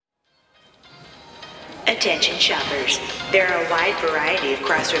Attention shoppers. There are a wide variety of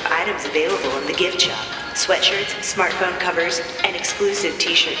Crossrip items available in the gift shop. Sweatshirts, smartphone covers, an exclusive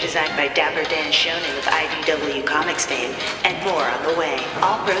t-shirt designed by Dapper Dan Shonen of IDW Comics fame, and more on the way.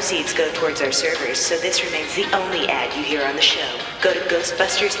 All proceeds go towards our servers, so this remains the only ad you hear on the show. Go to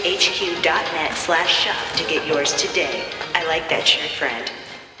ghostbustershq.net/shop to get yours today. I like that shirt, friend.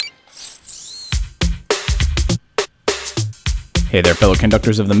 Hey there, fellow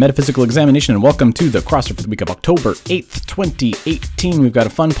conductors of the Metaphysical Examination, and welcome to the Crossrip for the week of October 8th, 2018. We've got a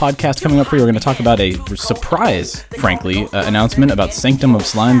fun podcast coming up for you. We're going to talk about a surprise, frankly, announcement about Sanctum of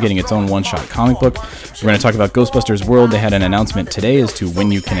Slime getting its own one-shot comic book. We're going to talk about Ghostbusters World. They had an announcement today as to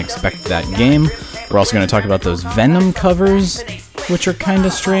when you can expect that game. We're also going to talk about those Venom covers, which are kind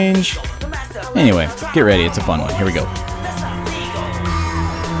of strange. Anyway, get ready. It's a fun one. Here we go.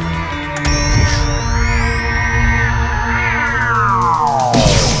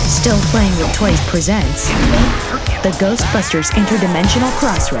 Still Playing with Toys presents the Ghostbusters Interdimensional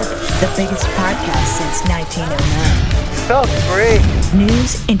Crossrip, the biggest podcast since 1909. So great.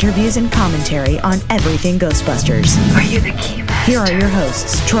 News, interviews, and commentary on everything Ghostbusters. Are you the key master? Here are your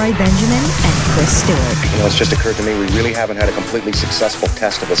hosts, Troy Benjamin and Chris Stewart. You know, it's just occurred to me we really haven't had a completely successful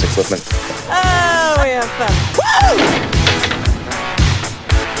test of this equipment. Oh, we have fun.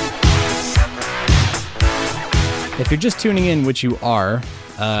 If you're just tuning in, which you are,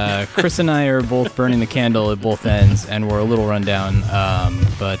 Chris and I are both burning the candle at both ends, and we're a little run down.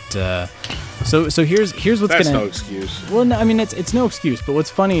 So here's what's That's gonna. no excuse. Well, no, I mean it's no excuse. But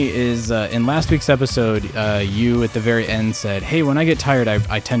what's funny is in last week's episode, you at the very end said, "Hey, when I get tired,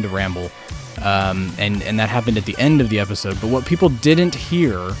 I tend to ramble," and that happened at the end of the episode. But what people didn't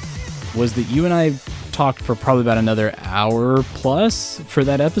hear was that you and I talked for probably about another hour plus for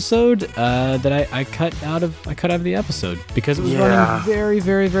that episode that I cut out of the episode because it was running very,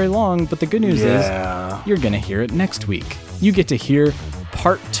 very, very long. But the good news is you're gonna hear it next week. You get to hear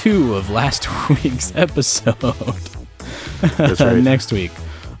part 2 of last week's episode. That's right. Next week.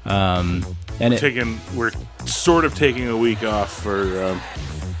 And We're sort of taking a week off for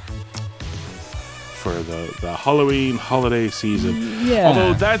the Halloween holiday season. Yeah.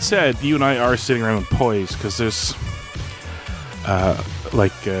 Although that said, you and I are sitting around poised because there's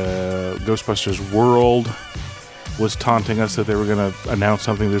Ghostbusters World was taunting us that they were going to announce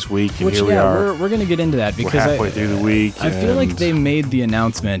something this week, and here we are. We're going to get into that because we're halfway through the week. I feel like they made the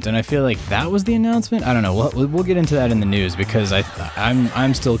announcement, and I feel like that was the announcement. I don't know. We'll get into that in the news because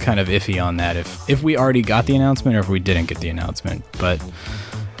I'm still kind of iffy on that if we already got the announcement or if we didn't get the announcement. But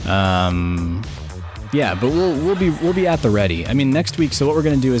yeah, but we'll be at the ready. I mean, next week. So what we're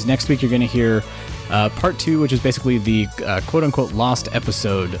going to do is next week you're going to hear part 2, which is basically the quote-unquote lost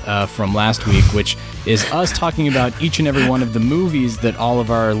episode from last week, which is us talking about each and every one of the movies that all of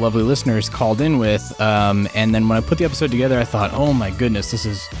our lovely listeners called in with. And then when I put the episode together, I thought, oh my goodness, this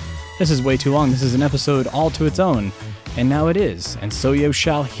is way too long. This is an episode all to its own. And now it is, and so you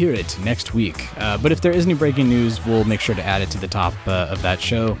shall hear it next week. But if there is any breaking news, we'll make sure to add it to the top of that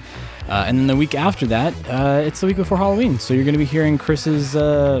show. And then the week after that, it's the week before Halloween. So you're going to be hearing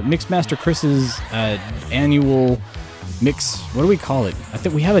Mixmaster Chris's annual mix. What do we call it? I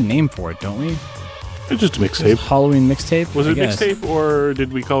think we have a name for it, don't we? It's just a mixtape. Halloween mixtape. Was it mixtape or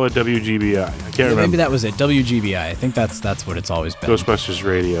did we call it WGBI? I can't remember. Maybe that was it. WGBI. I think that's what it's always been. Ghostbusters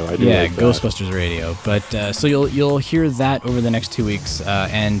Radio. I do yeah, like that. Ghostbusters Radio. But so you'll hear that over the next 2 weeks.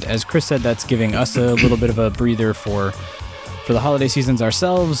 And as Chris said, that's giving us a little bit of a breather for the holiday seasons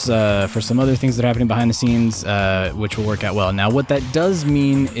ourselves, for some other things that are happening behind the scenes, which will work out well. Now, what that does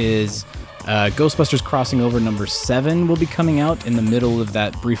mean is Ghostbusters Crossing Over number 7 will be coming out in the middle of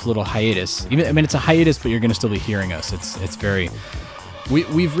that brief little hiatus. It's a hiatus, but you're going to still be hearing us. It's very...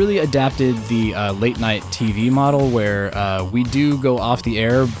 We've really adapted the late night TV model where we do go off the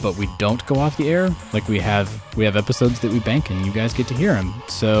air, but we don't go off the air. Like we have episodes that we bank, and you guys get to hear them.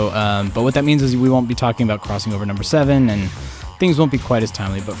 So, but what that means is we won't be talking about Crossing Over number 7, and things won't be quite as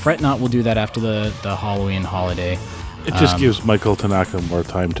timely. But fret not, we'll do that after the Halloween holiday. It just gives Michael Tanaka more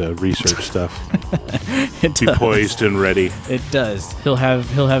time to research stuff. It Be does. poised and ready. It does. He'll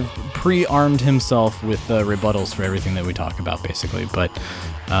have pre-armed himself with rebuttals for everything that we talk about, basically. But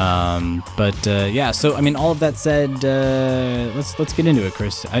yeah. So I mean, all of that said, let's get into it,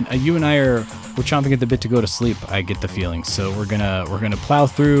 Chris. You and we're chomping at the bit to go to sleep. I get the feeling. So we're gonna plow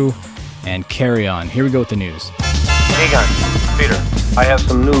through and carry on. Here we go with the news. Egon, Peter, I have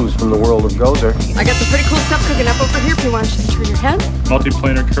some news from the world of Gozer. I got some pretty cool stuff cooking up over here if you want to turn your head.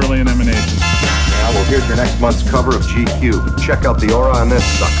 Multiplanar Curlian emanation. Yeah, well, here's your next month's cover of GQ. Check out the aura on this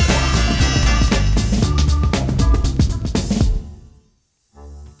sucker.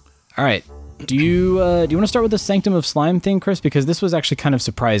 All right. Do you want to start with the Sanctum of Slime thing, Chris? Because this was actually kind of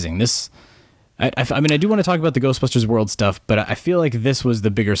surprising. I mean, I do want to talk about the Ghostbusters World stuff, but I feel like this was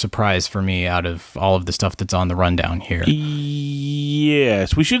the bigger surprise for me out of all of the stuff that's on the rundown here.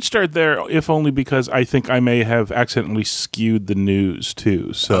 Yes, we should start there, if only because I think I may have accidentally skewed the news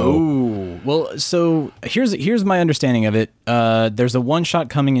too. So here's my understanding of it. There's a one-shot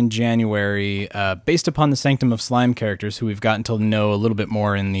coming in January based upon the Sanctum of Slime characters who we've gotten to know a little bit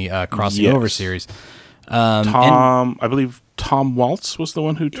more in the Crossing Over series. I believe Tom Waltz was the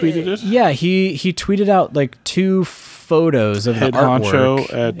one who tweeted it. Yeah, he tweeted out like 2 photos of Head the artwork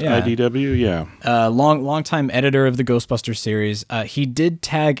honcho at IDW. Yeah, long time editor of the Ghostbusters series. He did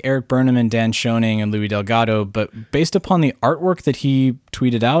tag Eric Burnham and Dan Schoening and Louis Delgado, but based upon the artwork that he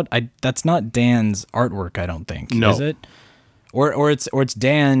tweeted out, that's not Dan's artwork. I don't think. No. Is it? Or it's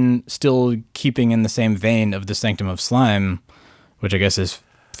Dan still keeping in the same vein of the Sanctum of Slime, which I guess is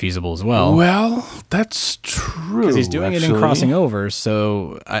feasible as well. Well, that's true. Because he's doing it in Crossing Over,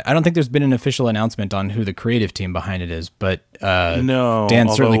 so I don't think there's been an official announcement on who the creative team behind it is, but no,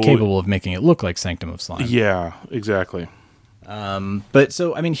 Dan's certainly capable of making it look like Sanctum of Slime. Yeah, exactly. But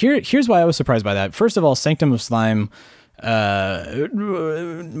so, I mean, here's why I was surprised by that. First of all, Sanctum of Slime, not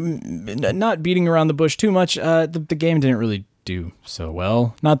beating around the bush too much, the game didn't really do so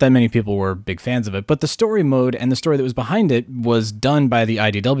well. Not that many people were big fans of it, but the story mode and the story that was behind it was done by the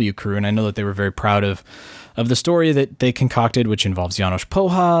IDW crew, and I know that they were very proud of the story that they concocted, which involves Janos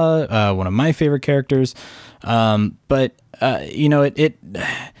Poha, one of my favorite characters. But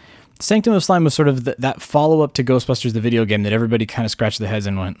Sanctum of Slime was sort of that follow-up to Ghostbusters, the video game, that everybody kind of scratched their heads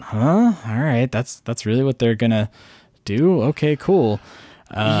and went, huh? All right, that's really what they're gonna do? Okay, cool.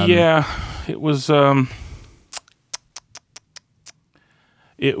 Yeah, it was...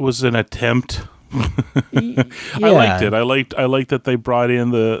 It was an attempt. Yeah. I liked it. I liked that they brought in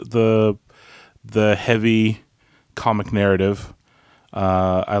the heavy comic narrative.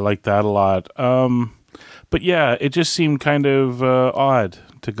 I liked that a lot. But yeah, it just seemed kind of odd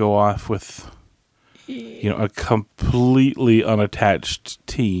to go off with a completely unattached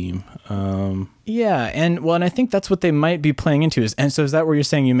team. Yeah, and I think that's what they might be playing into. Is that where you're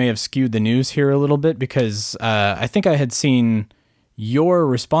saying you may have skewed the news here a little bit? Because I think I had seen your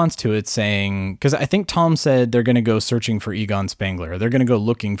response to it saying, because I think Tom said they're going to go searching for Egon Spangler. They're going to go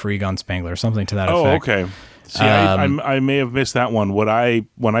looking for Egon Spangler, something to that effect. Oh, okay. See, I may have missed that one. When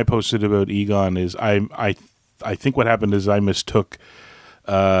I posted about Egon is I think what happened is I mistook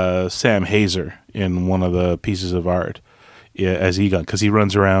Sam Hazer in one of the pieces of art as Egon, because he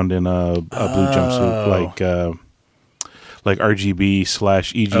runs around in a blue jumpsuit like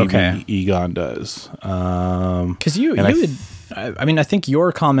RGB/EGB Egon does. Because I think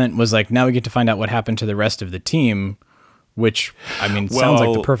your comment was like, now we get to find out what happened to the rest of the team, which sounds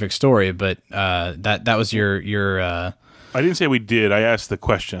like the perfect story. But that was your. I didn't say we did. I asked the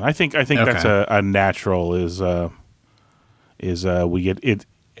question. I think that's a natural is we get it.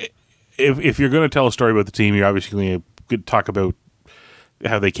 If you're going to tell a story about the team, you're obviously going to talk about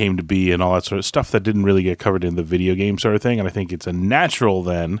how they came to be and all that sort of stuff that didn't really get covered in the video game sort of thing. And I think it's a natural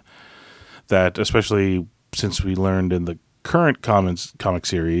then that, especially since we learned in the current comic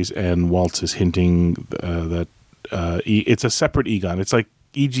series, and Waltz is hinting that it's a separate Egon. It's like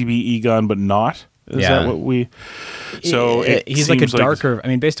EGB Egon, but not. Is that what we... So he's like a darker...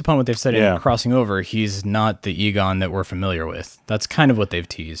 based upon what they've said in Crossing Over, he's not the Egon that we're familiar with. That's kind of what they've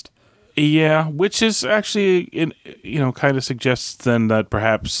teased. Yeah, which is actually, kind of suggests then that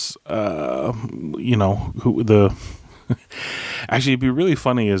perhaps, who the... Actually, it'd be really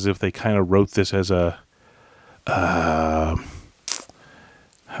funny as if they kind of wrote this as a... how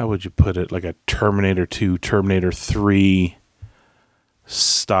would you put it? Like a Terminator 2, Terminator 3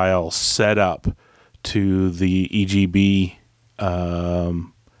 style setup to the EGB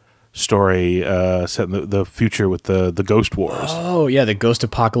story set in the future with the Ghost Wars. Oh, yeah, the Ghost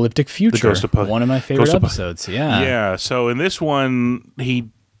Apocalyptic Future. One of my favorite episodes, yeah. Yeah, so in this one,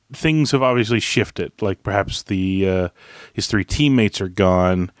 things have obviously shifted. Like perhaps his 3 teammates are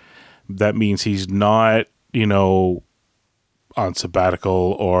gone. That means he's not, on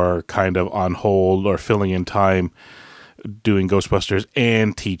sabbatical or kind of on hold or filling in time doing Ghostbusters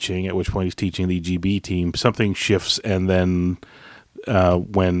and teaching, at which point he's teaching the EGB team. Something shifts, and then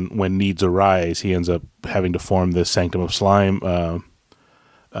when needs arise, he ends up having to form the Sanctum of Slime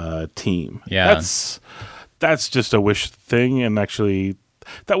team. Yeah. That's just a wish thing, and actually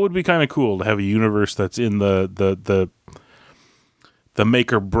that would be kind of cool to have a universe that's in the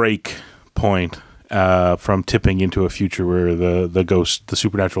make or break point from tipping into a future where the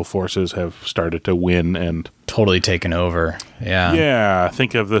supernatural forces have started to win and totally taken over. Yeah. Yeah.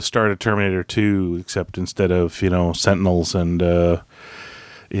 Think of the start of Terminator 2, except instead of, Sentinels and,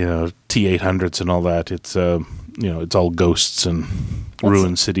 T-800s and all that, it's, it's all ghosts and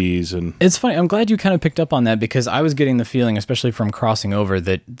ruined cities. And it's funny. I'm glad you kind of picked up on that, because I was getting the feeling, especially from crossing over,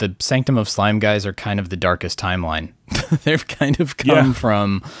 that the Sanctum of Slime guys are kind of the darkest timeline. They've kind of come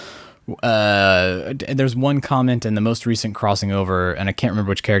from... there's one comment in the most recent crossing over, and I can't remember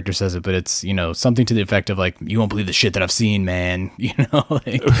which character says it, but it's, something to the effect of like, you won't believe the shit that I've seen, man.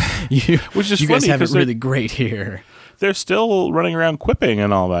 Like, which is you funny, guys have it really great here. They're still running around quipping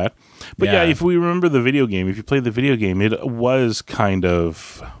and all that. But yeah, if we remember the video game, if you played the video game, it was kind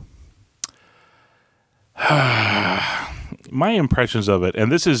of my impressions of it, and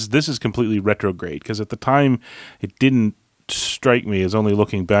this is completely retrograde, because at the time it didn't strike me, as only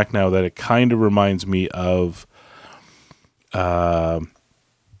looking back now, that it kind of reminds me of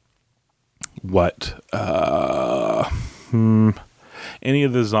any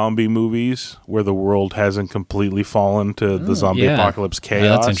of the zombie movies where the world hasn't completely fallen to the zombie apocalypse chaos.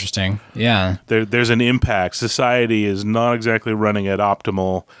 Yeah, that's interesting. Yeah. There's an impact. Society is not exactly running at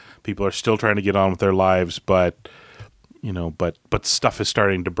optimal. People are still trying to get on with their lives, but stuff is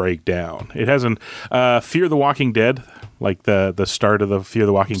starting to break down. It hasn't Fear the Walking Dead, like the start of the Fear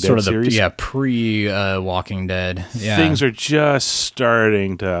the Walking Dead series. Pre Walking Dead. Yeah. Things are just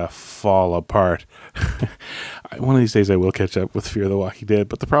starting to fall apart. One of these days I will catch up with Fear the Walking Dead,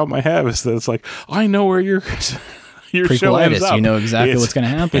 but the problem I have is that it's like, I know where your show ends up. You know exactly what's going to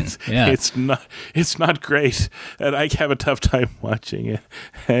happen. It's not great, and I have a tough time watching it.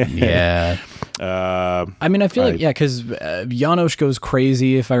 Yeah. I mean, I feel like, because Janosch goes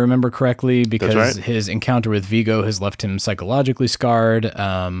crazy, if I remember correctly, because his encounter with Vigo has left him psychologically scarred.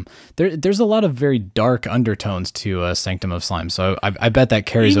 There's a lot of very dark undertones to Sanctum of Slime, so I bet that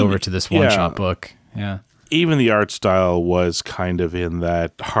carries over to this one-shot book. Yeah. Even the art style was kind of in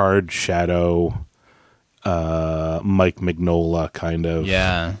that hard shadow, Mike Mignola kind of.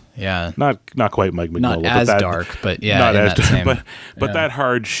 Yeah. Not quite Mike Mignola. Not as dark, but not as dark. But that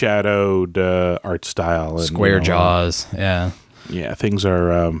hard shadowed art style. And, square jaws. Yeah. Yeah, things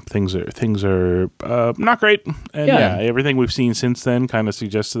are not great. And everything we've seen since then kind of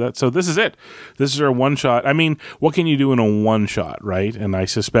suggests that. So this is it. This is our one shot. I mean, what can you do in a one shot, right? And I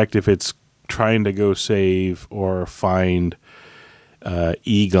suspect if it's trying to go save or find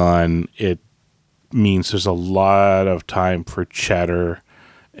Egon, it means there's a lot of time for chatter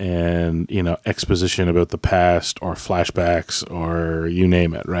and exposition about the past or flashbacks or you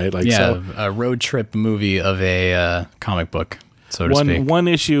name it, right? Like, a road trip movie of a comic book, so to speak. One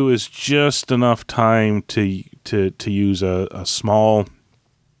issue is just enough time to use a small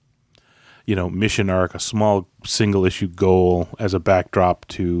mission arc, a small single issue goal as a backdrop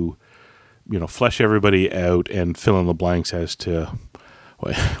to flesh everybody out and fill in the blanks as to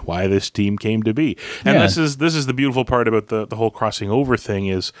why this team came to be. And this is the beautiful part about the whole crossing over thing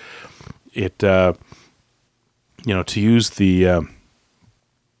is it to use the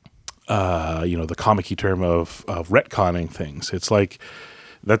the comic-y term of retconning things. It's like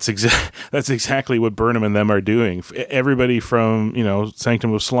that's exactly what Burnham and them are doing. Everybody from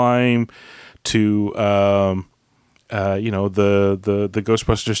Sanctum of Slime to the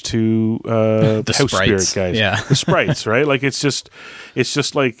Ghostbusters to the House Sprites. Spirit guys, yeah, the Sprites, right? Like it's just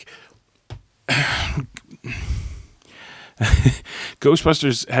like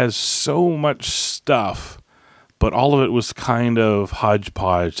Ghostbusters has so much stuff, but all of it was kind of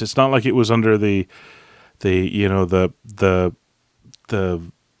hodgepodge. It's not like it was under the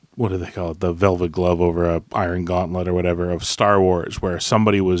what do they call it? The velvet glove over a iron gauntlet or whatever of Star Wars, where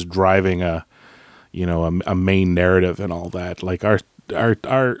somebody was driving a main narrative and all that. Like our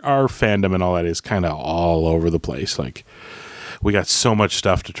fandom and all that is kind of all over the place. Like we got so much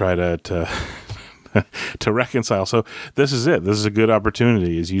stuff to try to to reconcile. So this is it. This is a good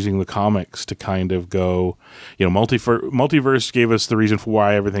opportunity, is using the comics to kind of go, multiverse gave us the reason for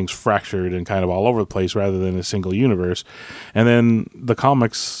why everything's fractured and kind of all over the place rather than a single universe. And then the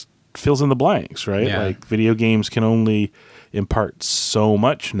comics fills in the blanks, right? Yeah. Like video games can only impart so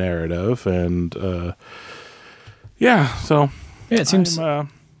much narrative and so it seems I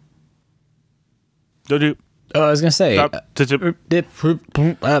was gonna say it seems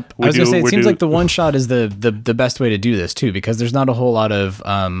like the one shot is the best way to do this too, because there's not a whole lot of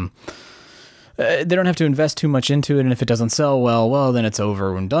they don't have to invest too much into it, and if it doesn't sell well, then it's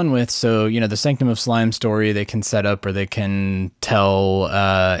over and done with. So the Sanctum of Slime story they can set up or they can tell,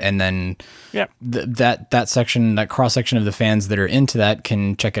 and then that section, that cross section of the fans that are into that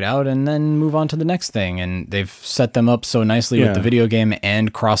can check it out and then move on to the next thing. And they've set them up so nicely with the video game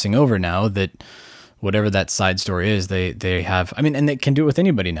and crossing over now that whatever that side story is, they have. I mean, and they can do it with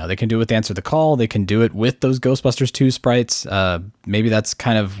anybody now. They can do it with Answer the Call. They can do it with those Ghostbusters 2 sprites. Maybe that's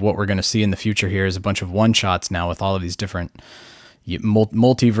kind of what we're going to see in the future here is a bunch of one-shots now with all of these different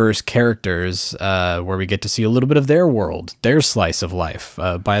multiverse characters where we get to see a little bit of their world, their slice of life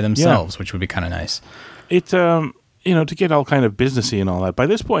by themselves, which would be kind of nice. It, to get all kind of businessy and all that. By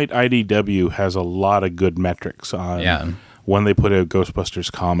this point, IDW has a lot of good metrics on when they put out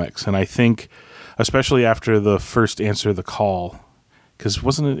Ghostbusters comics. And I think, especially after the first Answer the Call, because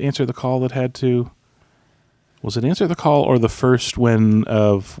wasn't it Answer the Call that had to... Was it Answer the Call or the first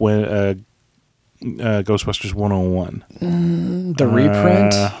Ghostbusters 101? The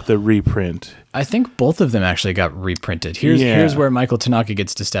reprint? The reprint. I think both of them actually got reprinted. Here's where Michael Tanaka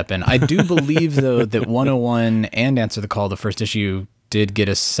gets to step in. I do believe, though, that 101 and Answer the Call, the first issue, did get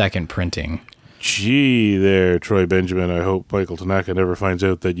a second printing. Gee there, Troy Benjamin. I hope Michael Tanaka never finds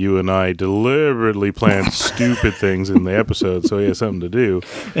out that you and I deliberately planned stupid things in the episode so he has something to do.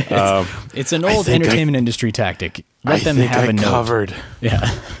 It's an old entertainment industry tactic. Let them have a note. Covered. Yeah.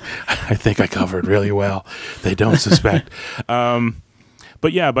 I think I covered really well. They don't suspect.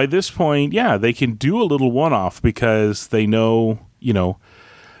 But yeah, by this point, they can do a little one-off because they know,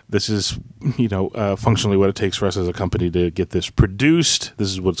 this is, functionally what it takes for us as a company to get this produced. This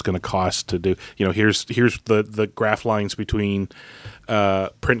is what it's going to cost to do. Here's the graph lines between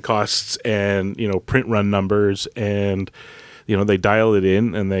print costs and, print run numbers. And, they dial it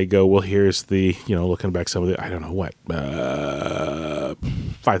in and they go, well, here's the, looking back some of the, I don't know what,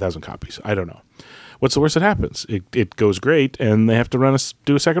 5,000 copies. I don't know. What's the worst that happens? It goes great, and they have to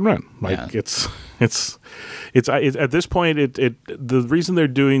do a second run. It's at this point. The reason they're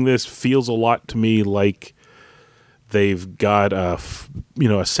doing this feels a lot to me like they've got a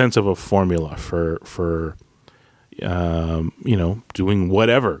sense of a formula for doing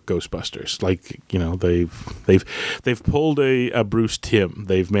whatever Ghostbusters. Like they've pulled a Bruce Timm.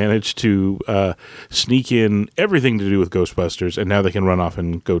 They've managed to sneak in everything to do with Ghostbusters, and now they can run off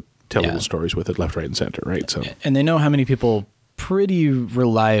and go tell little stories with it left, right, and center, right? So, and they know how many people pretty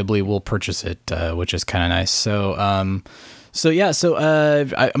reliably will purchase it, which is kind of nice. So, I'm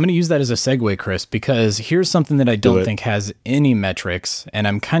going to use that as a segue, Chris, because here's something that I don't think has any metrics, and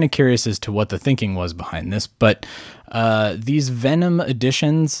I'm kind of curious as to what the thinking was behind this. But these Venom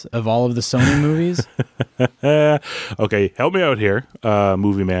editions of all of the Sony movies. Okay, help me out here,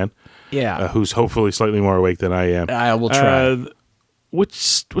 movie man. Yeah, who's hopefully slightly more awake than I am. I will try. What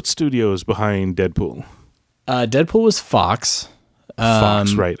studio is behind Deadpool? Deadpool was Fox.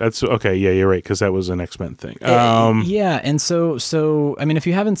 Fox, right? That's okay. Yeah, you're right, because that was an X-Men thing. And so I mean, if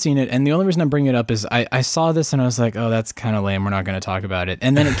you haven't seen it, and the only reason I'm bringing it up is I saw this and I was like, oh, that's kind of lame. We're not going to talk about it.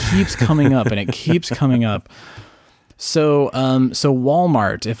 And then it keeps coming up, and it keeps coming up. So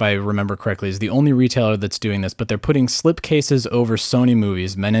Walmart, if I remember correctly, is the only retailer that's doing this, but they're putting slipcases over Sony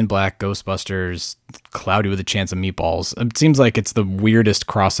movies, Men in Black, Ghostbusters, Cloudy with a Chance of Meatballs. It seems like it's the weirdest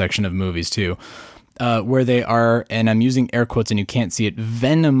cross-section of movies, too, where they are, and I'm using air quotes and you can't see it,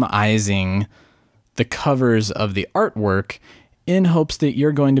 venomizing the covers of the artwork in hopes that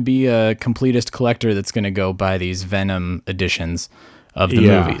you're going to be a completist collector that's going to go buy these Venom editions of the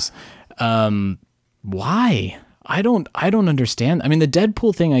movies. Why? I don't understand. I mean, the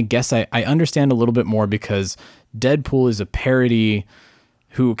Deadpool thing, I guess I understand a little bit more because Deadpool is a parody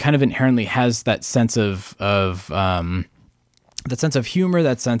who kind of inherently has that sense of humor,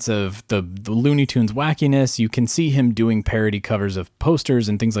 that sense of the Looney Tunes wackiness. You can see him doing parody covers of posters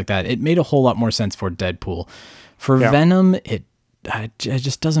and things like that. It made a whole lot more sense for Deadpool. For Venom, it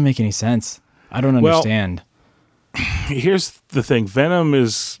just doesn't make any sense. I don't understand. Well, here's the thing.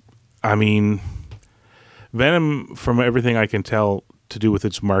 Venom, from everything I can tell, to do with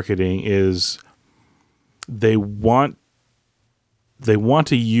its marketing is they want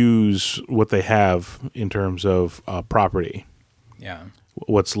to use what they have in terms of property. Yeah.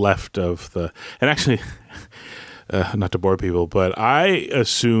 What's left of the... And actually, not to bore people, but I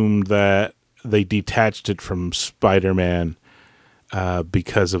assumed that they detached it from Spider-Man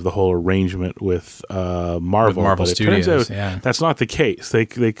because of the whole arrangement with Marvel. Marvel but Studios, it turns out that's not the case. They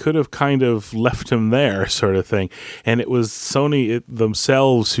could have kind of left him there, sort of thing. And it was Sony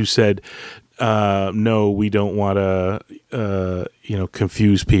themselves who said, "No, we don't want to,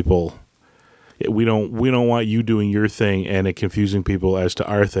 confuse people. We don't want you doing your thing and it confusing people as to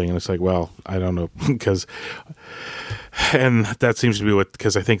our thing." And it's like, well, I don't know, and that seems to be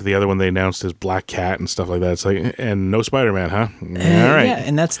because I think the other one they announced is Black Cat and stuff like that. It's like, and no Spider-Man, huh? All right. Yeah,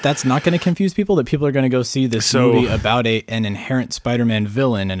 and that's not going to confuse people, that people are going to go see this movie about an inherent Spider-Man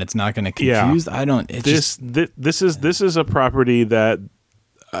villain, and it's not going to confuse. This is a property that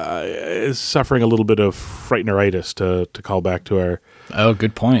is suffering a little bit of Frightneritis, to call back to our. Oh,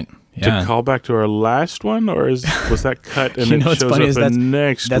 good point. Yeah. To call back to our last one, or was that cut and it shows up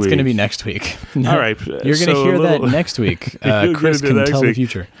next week? That's going to be next week. No, all right. You're going to hear that next week. Chris can tell the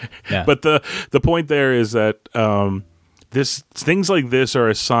future. Yeah. But the point there is that things like this are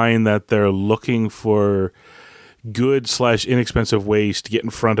a sign that they're looking for good / inexpensive ways to get in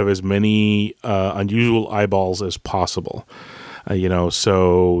front of as many unusual eyeballs as possible.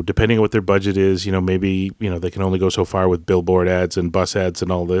 So depending on what their budget is, maybe, they can only go so far with billboard ads and bus ads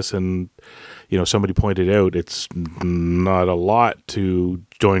and all this. And, somebody pointed out it's not a lot to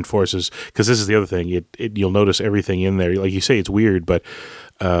join forces, because this is the other thing. You'll notice everything in there. Like you say, it's weird, but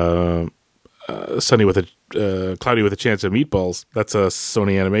cloudy with a chance of meatballs. That's a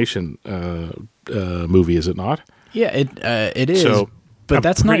Sony Animation movie, is it not? Yeah, it is. So, but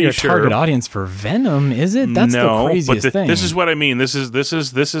that's not your target audience for Venom, is it? That's the craziest thing. This is what I mean. This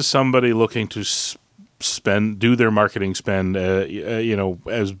is somebody looking to do their marketing spend,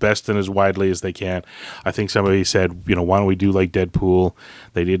 as best and as widely as they can. I think somebody said, why don't we do like Deadpool?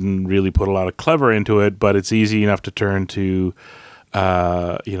 They didn't really put a lot of clever into it, but it's easy enough to turn to,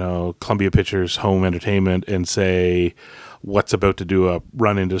 Columbia Pictures Home Entertainment and say, what's about to do a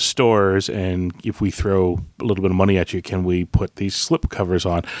run into stores, and if we throw a little bit of money at you, can we put these slip covers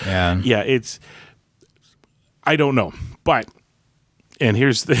on? Yeah, I don't know, but and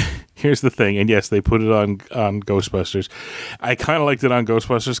here's the thing, and yes, they put it on Ghostbusters. I kind of liked it on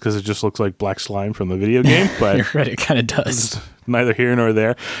Ghostbusters because it just looks like black slime from the video game, but you're right, it kind of does. Neither here nor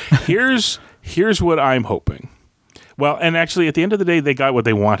there. Here's what I'm hoping. Well, and actually, at the end of the day, they got what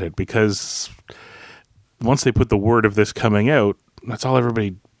they wanted, because once they put the word of this coming out, that's all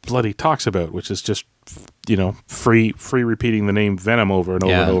everybody bloody talks about, which is just, free repeating the name Venom over and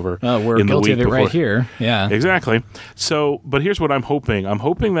over and over. We're guilty of it right here. Yeah. Exactly. So, but here's what I'm hoping. I'm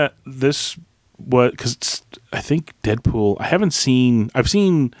hoping that because I think Deadpool, I've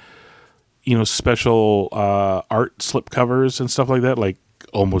seen, special art slipcovers and stuff like that, like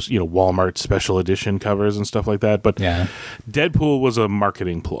almost, Walmart special edition covers and stuff like that. But Deadpool was a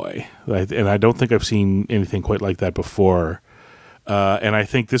marketing ploy, and I don't think I've seen anything quite like that before. And I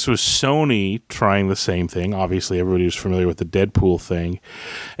think this was Sony trying the same thing. Obviously, everybody was familiar with the Deadpool thing.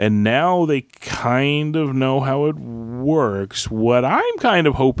 And now they kind of know how it works. What I'm kind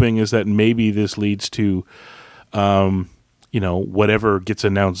of hoping is that maybe this leads to, whatever gets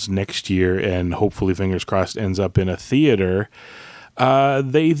announced next year, and hopefully, fingers crossed, ends up in a theater.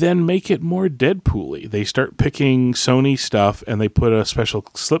 They then make it more Deadpool-y. They start picking Sony stuff, and they put a special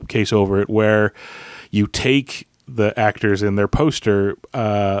slipcase over it where you take the actors in their poster,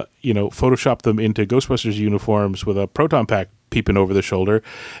 Photoshop them into Ghostbusters uniforms with a proton pack peeping over the shoulder,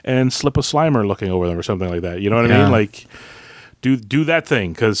 and slip a Slimer looking over them or something like that. You know what I mean? Like, do that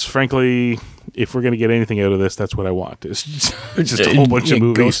thing, because frankly, if we're going to get anything out of this, that's what I want. It's just a whole bunch of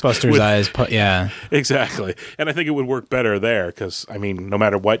movies. Ghostbusters eyes, yeah. Exactly. And I think it would work better there, because, no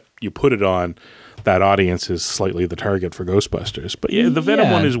matter what you put it on, that audience is slightly the target for Ghostbusters. But yeah, the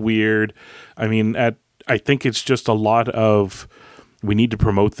Venom one is weird. I think it's just a lot of, we need to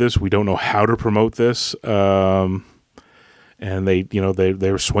promote this. We don't know how to promote this. And they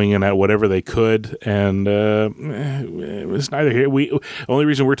were swinging at whatever they could, and it was neither here. Only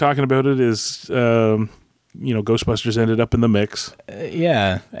reason we're talking about it is, Ghostbusters ended up in the mix.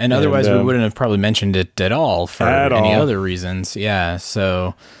 And otherwise we wouldn't have probably mentioned it at all for any other reasons. Yeah,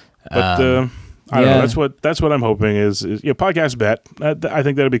 so. But I don't know. That's what I'm hoping is podcast bet. I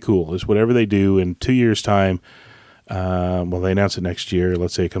think that'd be cool. Is whatever they do in 2 years' time. They announce it next year.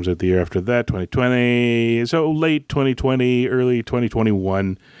 Let's say it comes out the year after that, 2020. So late 2020, early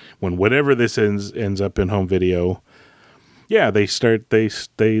 2021, when whatever this ends up in home video. Yeah, they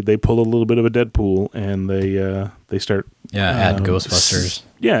pull a little bit of a Deadpool, and they start add Ghostbusters.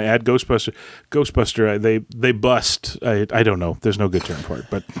 Add Ghostbuster. They bust. I don't know. There's no good term for it,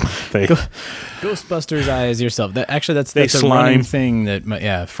 but they Ghostbusters eyes yourself. That's a running thing that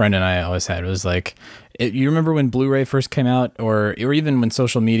my friend and I always had. It was like, you remember when Blu-ray first came out, or even when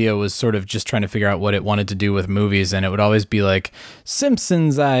social media was sort of just trying to figure out what it wanted to do with movies, and it would always be like,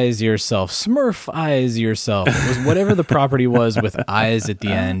 Simpsons eyes yourself, Smurf eyes yourself. It was whatever the property was with eyes at the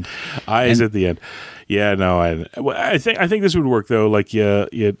end. At the end. Yeah, no, I think this would work though. Like you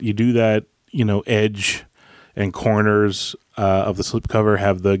do that, edge and corners of the slipcover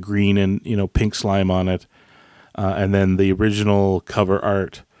have the green and pink slime on it, and then the original cover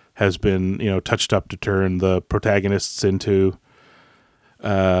art has been touched up to turn the protagonists into.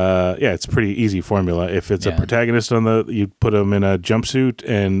 It's a pretty easy formula. If it's a protagonist you put them in a jumpsuit,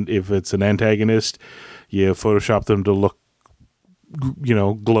 and if it's an antagonist, you Photoshop them to look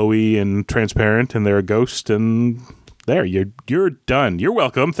glowy and transparent, and they're a ghost, and there you're done. You're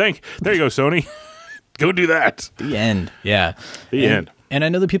welcome. There you go, Sony. Go do that. The end. Yeah. The end. And I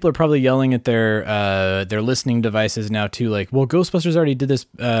know that people are probably yelling at their listening devices now too, like, well, Ghostbusters already did this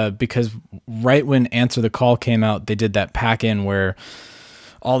because right when Answer the Call came out, they did that pack-in where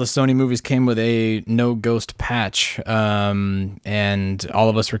all the Sony movies came with a no ghost patch, and all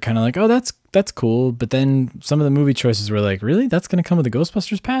of us were kind of like, oh, that's cool. But then some of the movie choices were like, really? That's going to come with a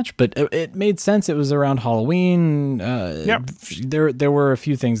Ghostbusters patch? But it made sense. It was around Halloween. Yep. There were a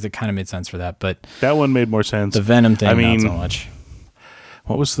few things that kind of made sense for that, but that one made more sense. The Venom thing, not so much.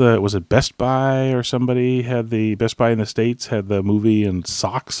 What was it Best Buy or somebody had the Best Buy in the States had the movie in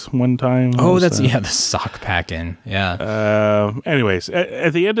socks one time? Oh, the sock pack-in. Yeah. Anyways,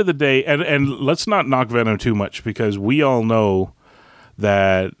 at the end of the day, and let's not knock Venom too much, because we all know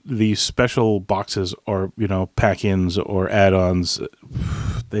that these special boxes or, pack-ins or add-ons,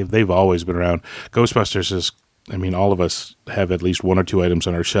 they've always been around. Ghostbusters is, all of us have at least one or two items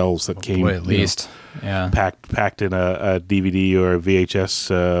on our shelves that came at least. Yeah, packed in a DVD or a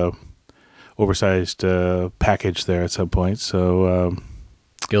VHS oversized package there at some point. So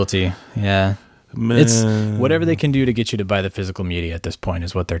guilty. Yeah, it's whatever they can do to get you to buy the physical media at this point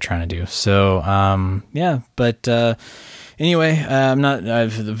is what they're trying to do. So but anyway,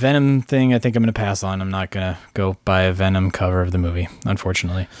 the Venom thing, I think I'm going to pass on. I'm not going to go buy a Venom cover of the movie,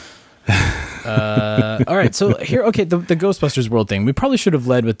 unfortunately. All right, so here, okay, the Ghostbusters World thing. We probably should have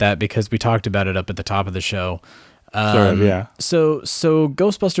led with that because we talked about it up at the top of the show. Yeah. So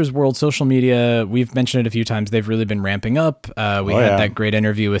Ghostbusters World social media, we've mentioned it a few times. They've really been ramping up. We had that great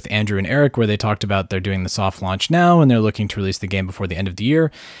interview with Andrew and Eric where they talked about they're doing the soft launch now and they're looking to release the game before the end of the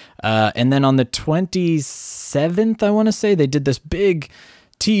year. And then on the 27th, I want to say, they did this big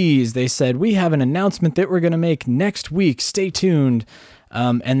tease. They said, we have an announcement that we're going to make next week. Stay tuned.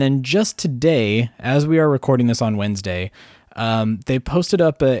 And then just today, as we are recording this on Wednesday, they posted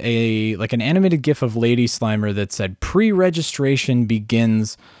up an animated GIF of Lady Slimer that said pre-registration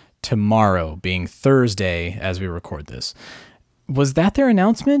begins tomorrow, being Thursday as we record this. Was that their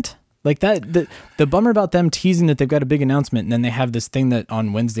announcement? Like that, the bummer about them teasing that they've got a big announcement and then they have this thing that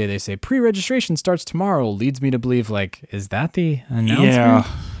on Wednesday they say pre-registration starts tomorrow leads me to believe, like, is that the announcement?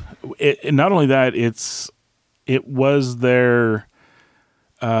 Yeah. Not only that, it was their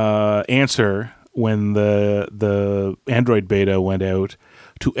answer when the Android beta went out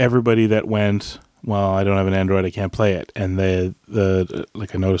to everybody that went, well, I don't have an Android, I can't play it. And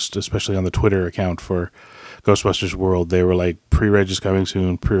like I noticed, especially on the Twitter account for Ghostbusters World, they were like, pre-reg is coming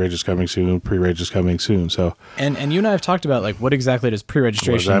soon, pre-reg is coming soon, pre-reg is coming soon. So and you and I have talked about, like, what exactly does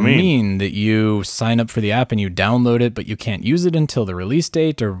pre-registration mean? That you sign up for the app and you download it, but you can't use it until the release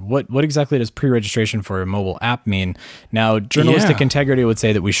date? Or what exactly does pre-registration for a mobile app mean? Now, journalistic integrity would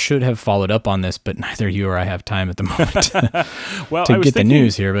say that we should have followed up on this, but neither you or I have time at the moment to get the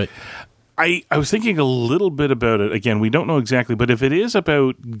news here. But I was thinking a little bit about it. Again, we don't know exactly, but if it is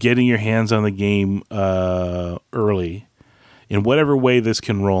about getting your hands on the game early, in whatever way this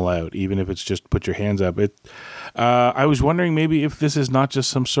can roll out, even if it's just put your hands up, I was wondering maybe if this is not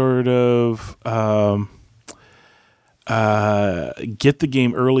just some sort of get the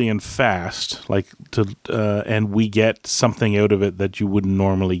game early and fast, like and we get something out of it that you wouldn't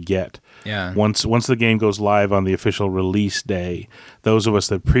normally get. Yeah. Once the game goes live on the official release day, those of us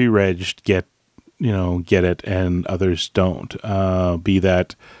that pre-regged get it, and others don't. Be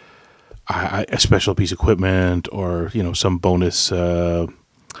that a special piece of equipment or some bonus,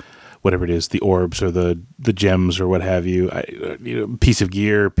 whatever it is, the orbs or the gems or what have you. Piece of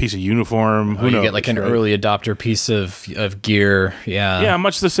gear, piece of uniform. Who knows, you get like an early adopter piece of gear. Yeah. Yeah,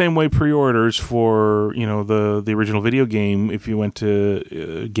 much the same way pre-orders for the original video game. If you went to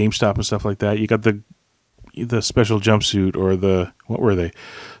GameStop and stuff like that, you got the special jumpsuit or what were they?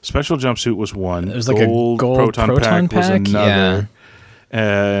 Special jumpsuit was one. It was like a gold proton pack was another. Yeah.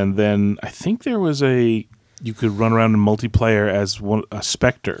 And then I think there was you could run around in multiplayer as a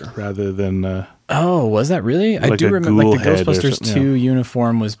Spectre rather than. Oh, was that really? Like I do remember, like, the Ghostbusters 2 yeah.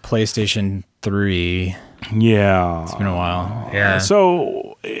 uniform was PlayStation 3. Yeah, it's been a while. Yeah.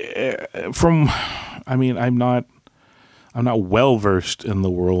 So, I'm not well versed in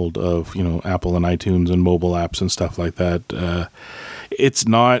the world of Apple and iTunes and mobile apps and stuff like that. It's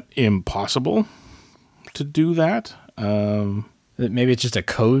not impossible to do that. Maybe it's just a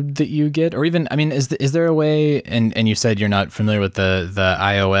code that you get, or even, is there a way, and you said you're not familiar with the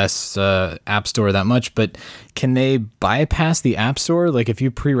iOS App Store that much, but can they bypass the App Store? Like, if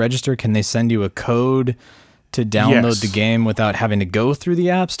you pre-register, can they send you a code to download the game without having to go through the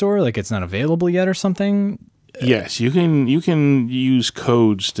App Store? Like, it's not available yet or something? Yes, you can use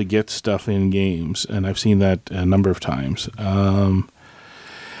codes to get stuff in games, and I've seen that a number of times. I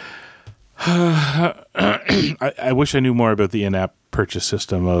wish I knew more about the in-app purchase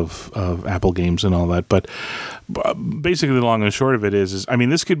system of Apple games and all that, but basically the long and short of it is I mean,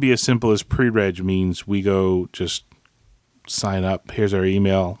 this could be as simple as pre-reg means we go just sign up, here's our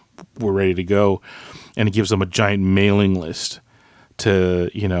email, we're ready to go, and it gives them a giant mailing list to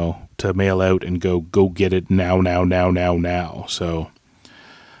mail out and go get it now. So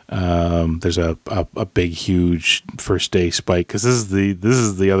there's a big huge first day spike, because this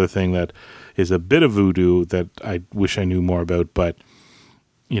is the other thing that is a bit of voodoo that I wish I knew more about, but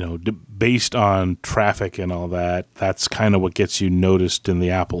based on traffic and all that, that's kind of what gets you noticed in the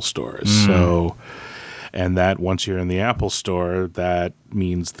Apple stores. So, and that once you're in the Apple store, that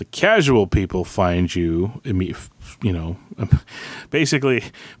means the casual people find you. Basically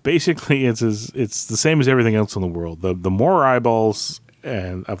it's the same as everything else in the world. The more eyeballs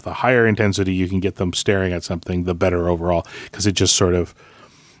and of the higher intensity you can get them staring at something, the better overall, because it just sort of,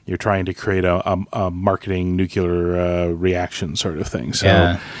 you're trying to create a marketing nuclear reaction sort of thing.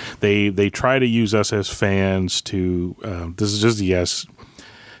 So they try to use us as fans to this is just a yes,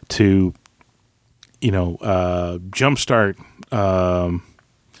 to jumpstart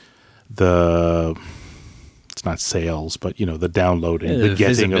the, it's not sales, but the downloading, the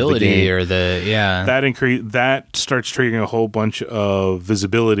getting of the game, or that starts triggering a whole bunch of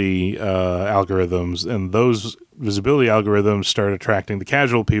visibility algorithms, and those visibility algorithms start attracting the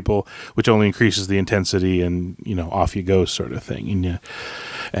casual people, which only increases the intensity, and off you go sort of thing.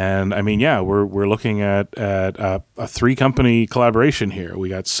 And I mean, we're looking at a 3-company collaboration here. We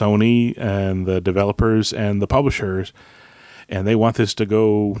got Sony and the developers and the publishers, and they want this to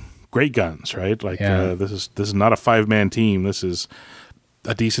go great guns, right? Like this is not a 5-man team. This is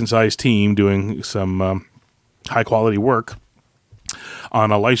a decent sized team doing some high quality work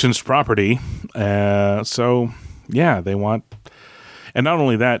on a licensed property. So they want, and not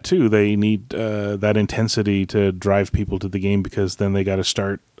only that too, they need that intensity to drive people to the game, because then they got to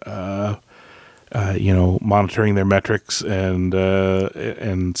start monitoring their metrics and all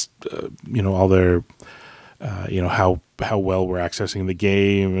their how well we're accessing the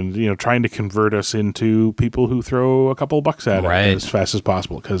game, and trying to convert us into people who throw a couple of bucks at it as fast as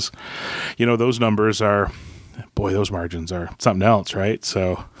possible, because those numbers are, boy, those margins are something else, right?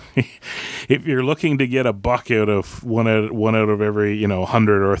 So if you're looking to get a buck out of one out of every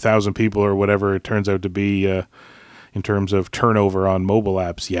 100 or 1,000 people or whatever it turns out to be in terms of turnover on mobile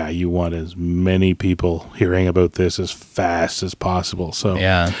apps, you want as many people hearing about this as fast as possible. So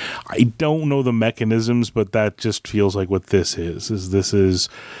I don't know the mechanisms, but that just feels like what this is. This is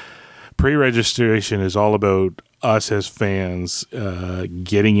pre-registration is all about us as fans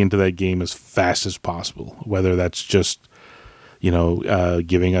getting into that game as fast as possible, whether that's just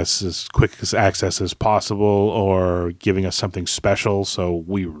giving us as quick access as possible, or giving us something special. So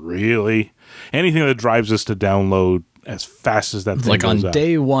we really, anything that drives us to download as fast as that thing like goes on up.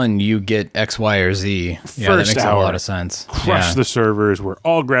 day one, you get X, Y, or Z. That makes a lot of sense. Crush the servers. We're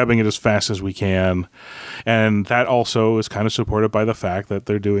all grabbing it as fast as we can, and that also is kind of supported by the fact that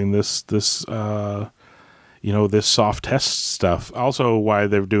they're doing this this soft test stuff. Also, why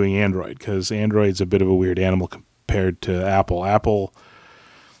they're doing Android, because Android's a bit of a weird animal compared to Apple. Apple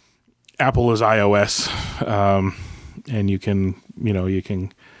is iOS, and you can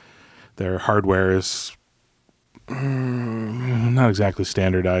their hardware is not exactly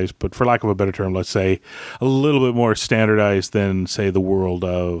standardized, but for lack of a better term, let's say a little bit more standardized than, say, the world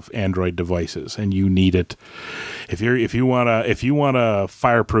of Android devices. And you need it if you want to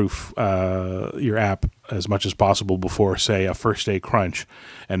fireproof your app as much as possible before, say, a first day crunch,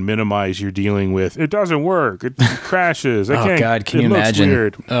 and minimize your dealing with it doesn't work, it crashes. Oh God, can you imagine?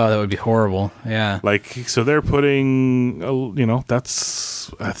 Weird. Oh, that would be horrible. Yeah. So they're putting,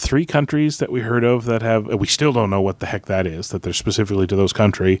 that's 3 countries that we heard of that have. We still don't know what the heck that is, that they're specifically to those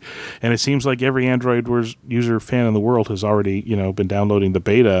country. And it seems like every Android user fan in the world has already, been downloading the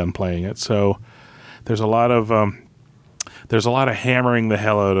beta and playing it. So there's a lot of hammering the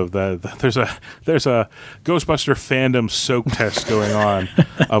hell out of that. There's a Ghostbuster fandom soak test going on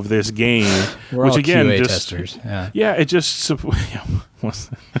of this game, We're which all again QA just testers. it just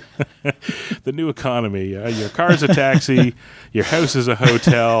the new economy. Your car's a taxi, your house is a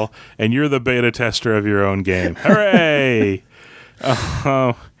hotel, and you're the beta tester of your own game. Hooray!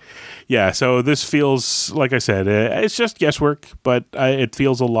 So this feels, like I said, it's just guesswork, but it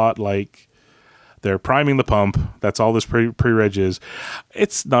feels a lot like they're priming the pump. That's all this pre-reg is.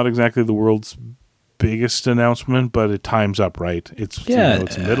 It's not exactly the world's biggest announcement, but it times up right. It's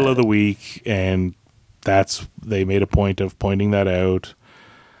it's the middle of the week, and they made a point of pointing that out.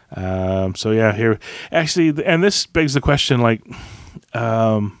 So yeah, here actually, and this begs the question: like,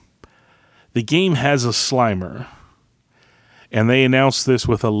 the game has a Slimer, and they announced this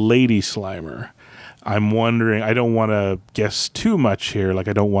with a Lady Slimer. I'm wondering. I don't want to guess too much here. Like,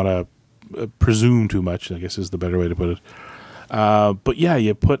 I don't want to presume too much, I guess is the better way to put it. But yeah,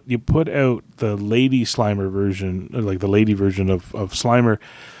 you put out the Lady Slimer version, or like the lady version of Slimer.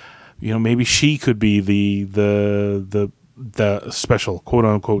 You know, maybe she could be the special, quote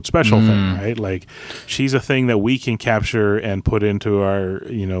unquote special thing, right? Like, she's a thing that we can capture and put into our,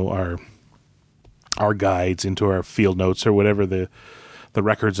 you know, our guides, into our field notes, or whatever the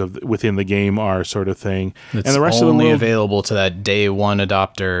records of within the game are, sort of thing. It's and the rest only of the world, available to that day one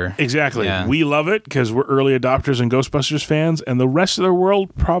adopter. Exactly. Yeah. We love it because we're early adopters and Ghostbusters fans, and the rest of the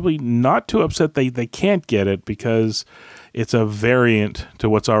world probably not too upset they can't get it because it's a variant to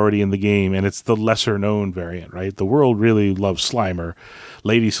what's already in the game, and it's the lesser known variant, right? The world really loves Slimer.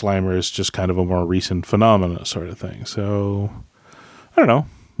 Lady Slimer is just kind of a more recent phenomena, sort of thing. So, I don't know.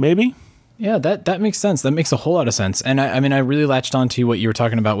 Maybe. Yeah, that makes sense. That makes a whole lot of sense. And I mean, I really latched onto what you were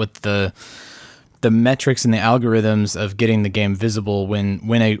talking about with the metrics and the algorithms of getting the game visible when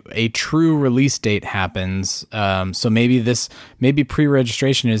a true release date happens. So maybe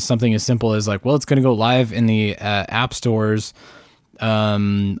pre-registration is something as simple as like, well, it's going to go live in the app stores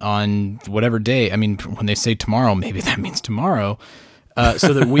on whatever day. I mean, when they say tomorrow, maybe that means tomorrow.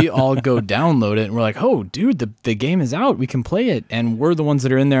 So that we all go download it and we're like, oh, dude, the game is out. We can play it. And we're the ones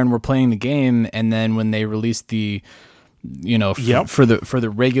that are in there and we're playing the game. And then when they release the, you know, for the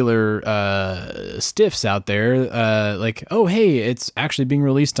regular stiffs out there, like, oh, hey, it's actually being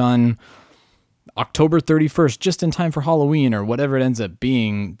released on October 31st, just in time for Halloween or whatever it ends up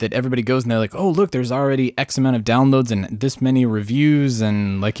being, that everybody goes and they're like, oh, look, there's already X amount of downloads and this many reviews.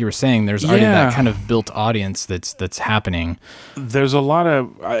 And like you were saying, there's already that kind of built audience that's happening. There's a lot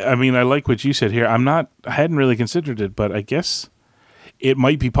of, I mean, I like what you said here. I hadn't really considered it, but I guess it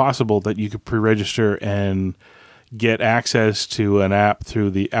might be possible that you could pre-register and get access to an app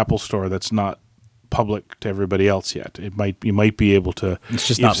through the Apple Store that's not public to everybody else yet. You might be able to. It's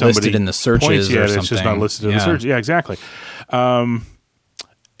just not listed in the searches or something. It's just not listed in the search. Yeah, exactly.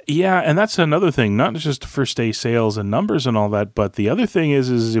 Yeah, and that's another thing. Not just first day sales and numbers and all that, but the other thing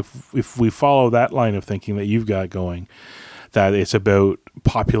is if we follow that line of thinking that you've got going, that it's about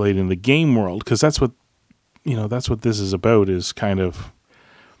populating the game world, because that's what this is about. Is kind of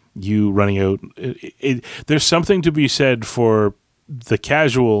you running out. There's something to be said for the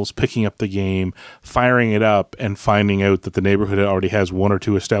casuals picking up the game, firing it up, and finding out that the neighborhood already has one or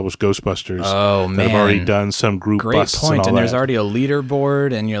two established Ghostbusters. Oh, man. That have already done some group busts. Great point. And there's already a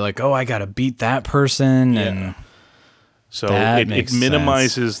leaderboard, and you're like, oh, I got to beat that person. Yeah. And so it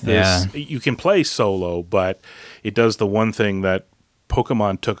minimizes this. Yeah. You can play solo, but it does the one thing that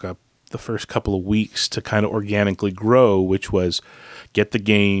Pokemon took up the first couple of weeks to kind of organically grow, which was get the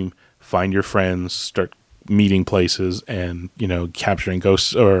game, find your friends, start meeting places, and capturing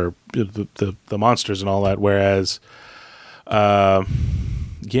ghosts or the monsters and all that. Whereas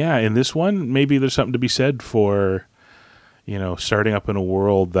in this one, maybe there's something to be said for starting up in a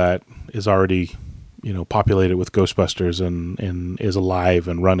world that is already populated with Ghostbusters and is alive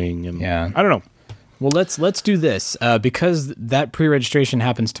and running, and I don't know. Well, let's do this because that pre-registration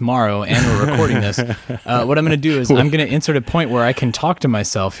happens tomorrow, and we're recording this. What I'm going to do is I'm going to insert a point where I can talk to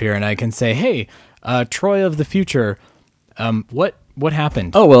myself here, and I can say, "Hey, Troy of the future, what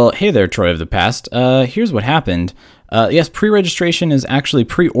happened?" Oh well, hey there, Troy of the past. Here's what happened. Yes, pre-registration is actually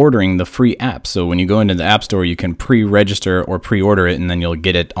pre-ordering the free app. So when you go into the App Store, you can pre-register or pre-order it, and then you'll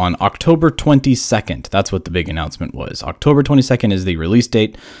get it on October 22nd. That's what the big announcement was. October 22nd is the release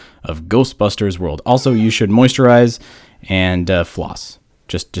date of Ghostbusters World. Also, you should moisturize and floss,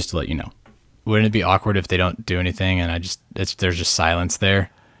 just to let you know. Wouldn't it be awkward if they don't do anything and there's just silence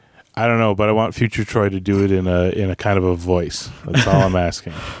there? I don't know, but I want future Troy to do it in a kind of a voice. That's all I'm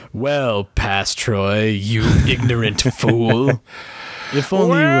asking. Well, past Troy, you ignorant fool. If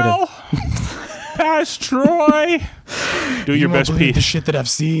only you would have. Past Troy, do your best, Pete. The shit that I've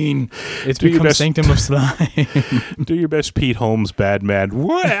seen. It's become Sanctum of Slime. Do your best, Pete Holmes, bad man.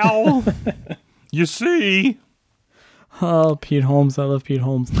 Well, you see. Oh, Pete Holmes. I love Pete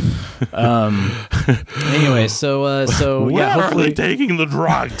Holmes. Anyway, so where yeah, hopefully are they taking the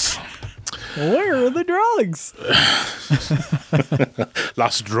drugs? Where are the drugs?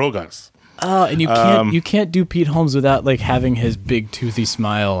 Las drogas. Oh, and you can't do Pete Holmes without like having his big toothy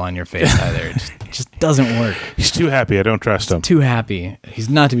smile on your face either. It just doesn't work. He's too happy. I don't trust him. Too happy. He's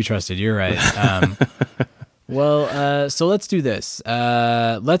not to be trusted. You're right. Well, so let's do this.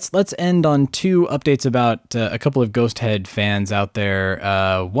 Let's end on two updates about a couple of Ghosthead fans out there.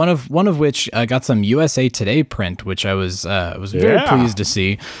 One of which got some USA Today print, which I was very pleased to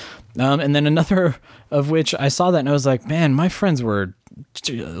see. And then another of which I saw that and I was like, man, my friends were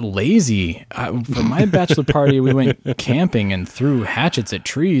lazy. For my bachelor party, we went camping and threw hatchets at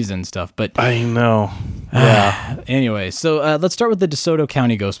trees and stuff. But I know. Yeah. Anyway, so let's start with the DeSoto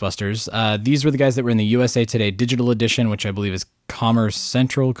County Ghostbusters. These were the guys that were in the USA Today digital edition, which I believe is Commercial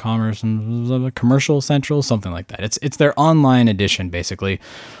Central, something like that. It's their online edition, basically.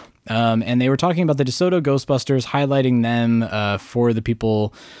 And they were talking about the DeSoto Ghostbusters, highlighting them for the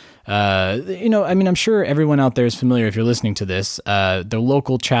people. I'm sure everyone out there is familiar if you're listening to this. The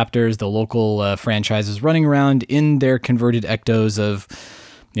local chapters, the local franchises running around in their converted ectos of,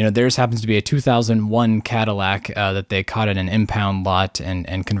 theirs happens to be a 2001 Cadillac that they caught at an impound lot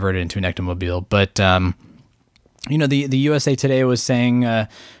and converted into an ectomobile. But, the USA Today was saying,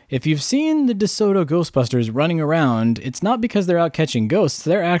 if you've seen the DeSoto Ghostbusters running around, it's not because they're out catching ghosts.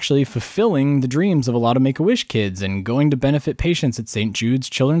 They're actually fulfilling the dreams of a lot of Make-A-Wish kids and going to benefit patients at St. Jude's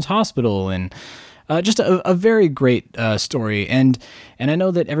Children's Hospital. And just a very great story. And I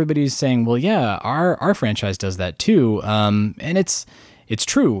know that everybody's saying, well, yeah, our franchise does that too. And it's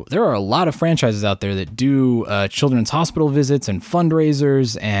true. There are a lot of franchises out there that do children's hospital visits and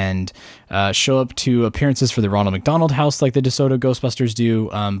fundraisers and show up to appearances for the Ronald McDonald House like the DeSoto Ghostbusters do.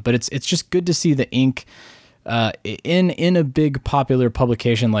 But it's just good to see the ink in a big popular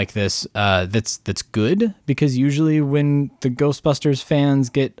publication like this that's good, because usually when the Ghostbusters fans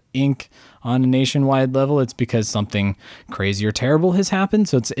get ink on a nationwide level, it's because something crazy or terrible has happened.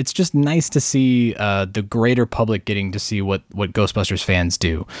 So it's just nice to see the greater public getting to see what Ghostbusters fans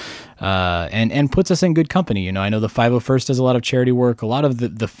do, and puts us in good company. I know the 501st does a lot of charity work. A lot of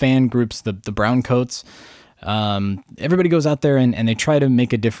the fan groups, the Brown Coats, everybody goes out there and they try to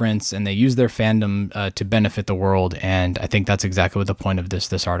make a difference, and they use their fandom to benefit the world. And I think that's exactly what the point of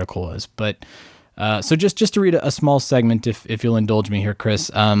this article is. But so just to read a small segment, if you'll indulge me here, Chris.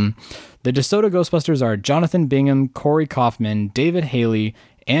 The DeSoto Ghostbusters are Jonathan Bingham, Corey Kaufman, David Haley,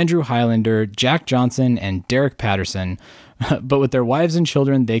 Andrew Highlander, Jack Johnson, and Derek Patterson. But with their wives and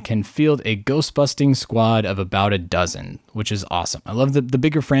children, they can field a ghost-busting squad of about a dozen, which is awesome. I love the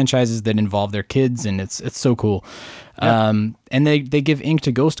bigger franchises that involve their kids, and it's so cool. Yep. And they give ink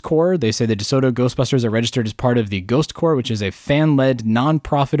to Ghost Corps. They say the DeSoto Ghostbusters are registered as part of the Ghost Corps, which is a fan-led,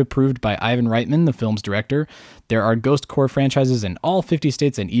 non-profit approved by Ivan Reitman, the film's director. There are Ghost Corps franchises in all 50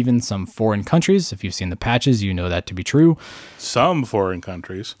 states and even some foreign countries. If you've seen the patches, you know that to be true. Some foreign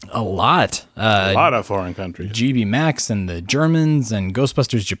countries. A lot. A lot of foreign countries. GB Max and the Germans and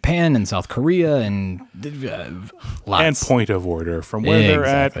Ghostbusters Japan and South Korea and lots. And point of order, from where they're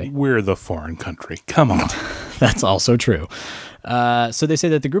at, we're the foreign country. Come on. That's also true. So they say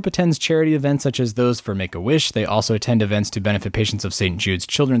that the group attends charity events such as those for Make-A-Wish. They also attend events to benefit patients of St. Jude's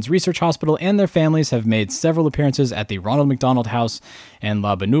Children's Research Hospital, and their families have made several appearances at the Ronald McDonald House and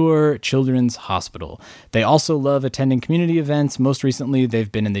La Bonheur Children's Hospital. They also love attending community events. Most recently,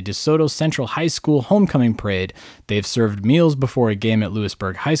 they've been in the DeSoto Central High School Homecoming Parade. They've served meals before a game at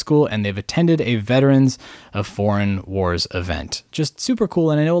Lewisburg High School, and they've attended a Veterans of Foreign Wars event. Just super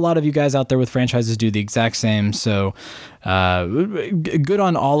cool, and I know a lot of you guys out there with franchises do the exact same, so good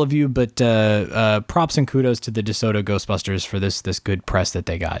on all of you, but props and kudos to the DeSoto Ghostbusters for this good press that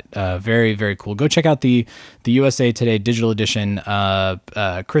they got. Very, very cool. Go check out the USA Today digital edition.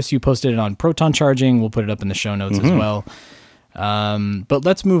 Chris, you posted it on Proton Charging. We'll put it up in the show notes as well. But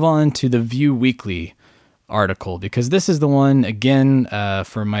let's move on to the View Weekly article, because this is the one, again,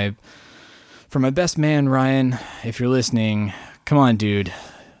 for my best man, Ryan, if you're listening, come on, dude.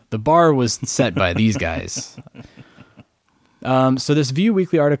 The bar was set by these guys. So this View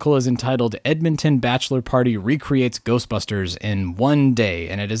Weekly article is entitled "Edmonton Bachelor Party Recreates Ghostbusters in One Day,"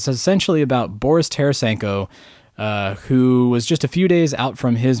 and it is essentially about Boris Tarasenko, who was just a few days out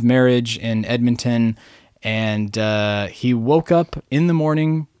from his marriage in Edmonton, and he woke up in the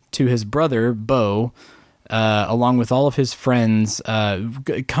morning to his brother, Beau, along with all of his friends,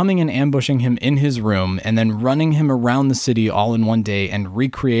 coming and ambushing him in his room, and then running him around the city all in one day and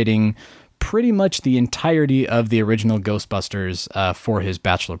recreating pretty much the entirety of the original Ghostbusters for his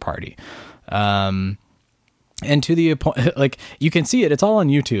bachelor party. And to the point, like, you can see it, it's all on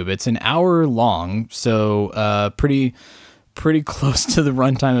YouTube. It's an hour long, so pretty close to the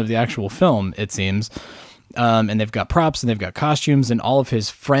runtime of the actual film, it seems. And they've got props and they've got costumes, and all of his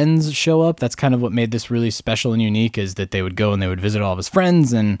friends show up. That's kind of what made this really special and unique, is that they would go and they would visit all of his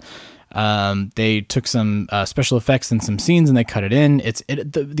friends, and They took some special effects and some scenes and they cut it in.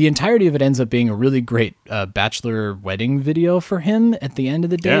 The entirety of it ends up being a really great bachelor wedding video for him at the end of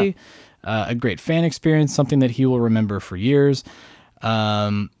the day. Yeah. A great fan experience, something that he will remember for years.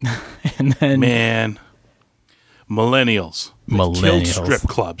 And then, man, millennials killed strip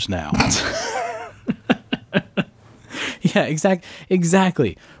clubs now. Yeah,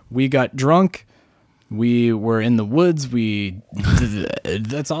 exactly. We got drunk. We were in the woods.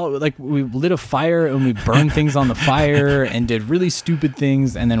 That's all. Like, we lit a fire and we burned things on the fire and did really stupid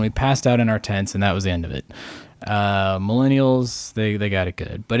things. And then we passed out in our tents, and that was the end of it. Millennials, they got it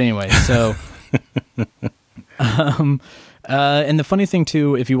good. But anyway, so, and the funny thing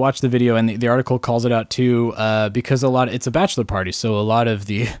too, if you watch the video, and the article calls it out too, because it's a bachelor party, so a lot of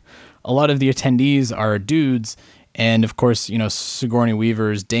the attendees are dudes. And of course, Sigourney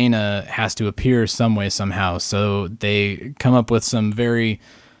Weaver's Dana has to appear some way, somehow. So they come up with some very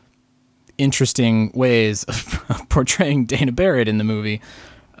interesting ways of portraying Dana Barrett in the movie.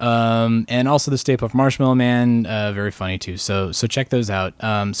 And also the Stay Puft Marshmallow Man, very funny too. So check those out.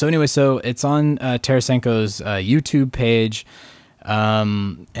 So it's on Tarasenko's YouTube page.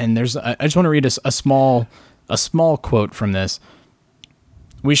 And I just want to read a small quote from this.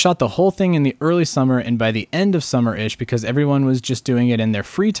 We shot the whole thing in the early summer, and by the end of summer-ish, because everyone was just doing it in their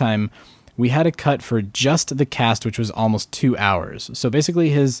free time, we had a cut for just the cast, which was almost 2 hours. So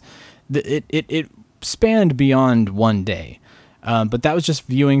basically it spanned beyond one day. But that was just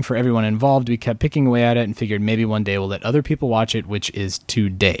viewing for everyone involved. We kept picking away at it and figured maybe one day we'll let other people watch it, which is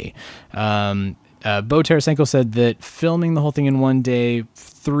today. Bo Tarasenko said that filming the whole thing in one day,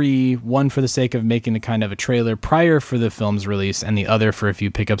 one for the sake of making the kind of a trailer prior for the film's release and the other for a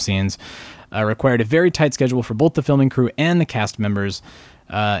few pickup scenes, required a very tight schedule for both the filming crew and the cast members.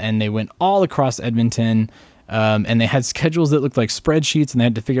 And they went all across Edmonton, and they had schedules that looked like spreadsheets, and they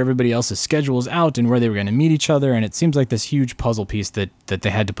had to figure everybody else's schedules out and where they were going to meet each other. And it seems like this huge puzzle piece that they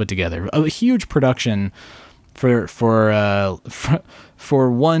had to put together, a huge production for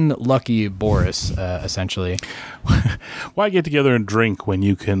one lucky Boris, essentially. Why get together and drink when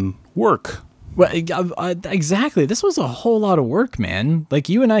you can work? Well, exactly. This was a whole lot of work, man. Like,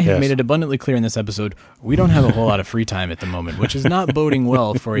 you and I have made it abundantly clear in this episode, we don't have a whole lot of free time at the moment, which is not boding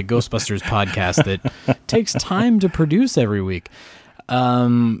well for a Ghostbusters podcast that takes time to produce every week.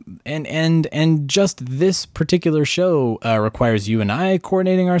 And just this particular show requires you and I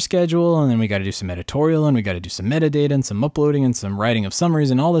coordinating our schedule, and then we got to do some editorial, and we got to do some metadata and some uploading and some writing of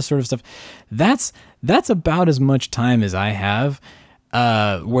summaries and all this sort of stuff. That's about as much time as I have.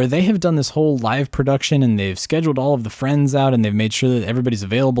 Where they have done this whole live production, and they've scheduled all of the friends out, and they've made sure that everybody's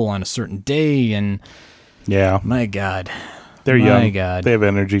available on a certain day. And my God, they're young. God. They have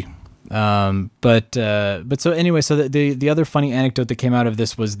energy. But so anyway, so the other funny anecdote that came out of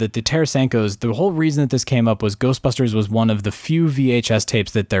this was that the Tarasenkos, the whole reason that this came up was Ghostbusters was one of the few VHS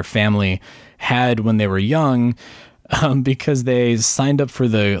tapes that their family had when they were young, because they signed up for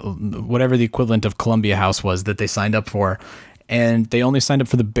whatever the equivalent of Columbia House was that they signed up for. And they only signed up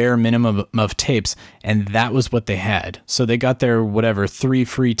for the bare minimum of tapes, and that was what they had. So they got their 3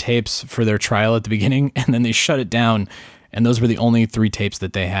 free tapes for their trial at the beginning, and then they shut it down. And those were the only 3 tapes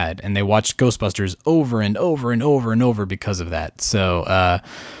that they had. And they watched Ghostbusters over and over and over and over because of that. So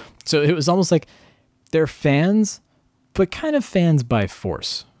it was almost like they're fans, but kind of fans by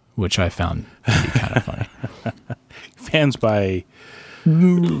force, which I found to be kind of funny. Fans by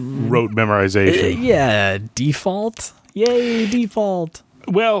rote memorization. Yeah, default. Yay, default.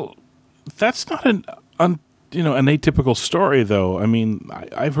 Well, that's not an atypical story, though. I mean,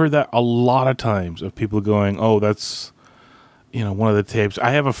 I've heard that a lot of times of people going, "Oh, that's one of the tapes." I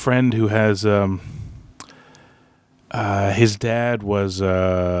have a friend who has his dad was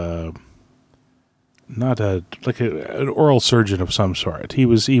an oral surgeon of some sort. He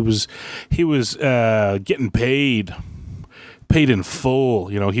was getting paid in full.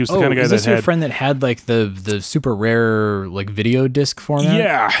 He was the kind of guy that had... Is this your friend that had like the super rare like video disc format?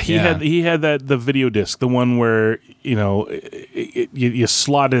 Yeah, he had the video disc, the one where you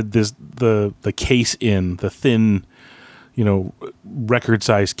slotted the case in, the thin record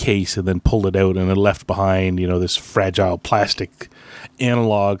size case, and then pulled it out, and it left behind this fragile plastic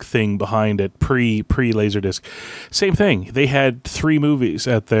analog thing behind it, pre Laserdisc. Same thing. They had 3 movies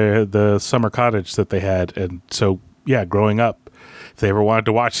at the summer cottage that they had, and so growing up, if they ever wanted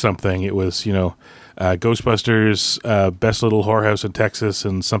to watch something, it was Ghostbusters, Best Little Whorehouse in Texas,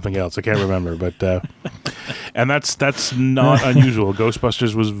 and something else. I can't remember, but and that's not unusual.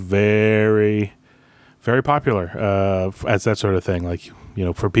 Ghostbusters was very, very popular as that sort of thing. Like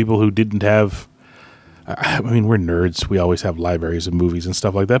for people who didn't have I mean, we're nerds. We always have libraries of movies and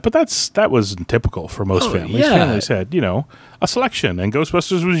stuff like that. But that was typical for most families. Yeah. Families had, a selection, and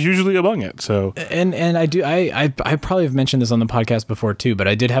Ghostbusters was usually among it. So, and I probably have mentioned this on the podcast before too. But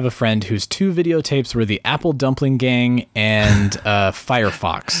I did have a friend whose 2 videotapes were the Apple Dumpling Gang and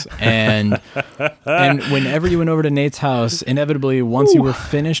Firefox. And whenever you went over to Nate's house, inevitably once you were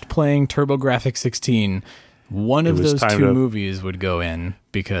finished playing TurboGrafx 16. One of those 2 movies would go in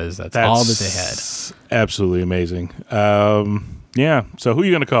because that's all that they had. Absolutely amazing. Yeah. So who are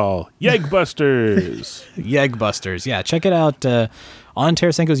you going to call? Yegbusters. Yegbusters. Yeah. Check it out on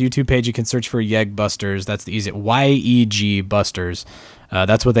Tarasenko's YouTube page. You can search for Yegbusters. That's the easy YEG Busters.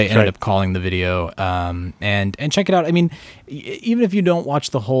 That's what they ended up calling the video. And check it out. I mean, even if you don't watch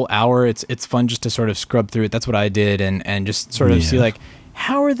the whole hour, it's fun just to sort of scrub through it. That's what I did, and just sort of see like,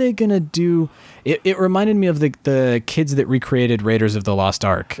 how are they gonna do? It reminded me of the kids that recreated Raiders of the Lost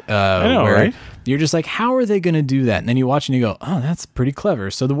Ark. I know, where right? You're just like, how are they gonna do that? And then you watch and you go, oh, that's pretty clever.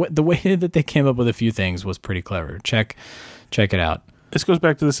 So the way that they came up with a few things was pretty clever. Check it out. This goes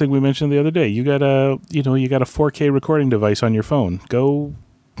back to this thing we mentioned the other day. You got a 4K recording device on your phone.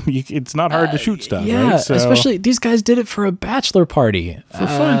 It's not hard to shoot stuff, yeah, right? So, especially these guys did it for a bachelor party for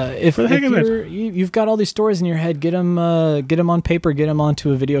fun. For the heck of it. You've got all these stories in your head. Get them on paper. Get them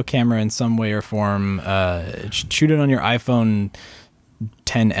onto a video camera in some way or form. Shoot it on your iPhone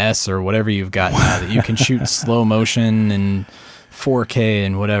 10s or whatever you've got now that you can shoot slow motion and 4K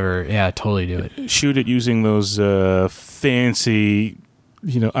and whatever. Yeah, totally do it. Shoot it using those fancy,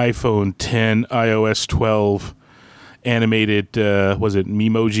 iPhone 10, iOS 12. Animated, was it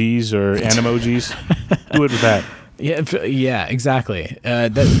Memojis or Animojis? Do it with that. Yeah, exactly.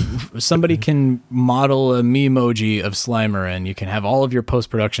 That somebody can model a Memoji of Slimer, and you can have all of your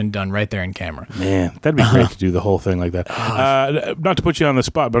post-production done right there in camera. Man, that'd be great to do the whole thing like that. Not to put you on the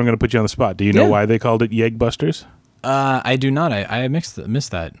spot, but I'm going to put you on the spot. Do you know why they called it Yegbusters? I do not. I missed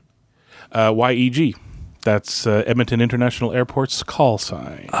that. YEG. That's Edmonton International Airport's call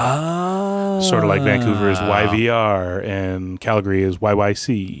sign. Sort of like Vancouver is YVR and Calgary is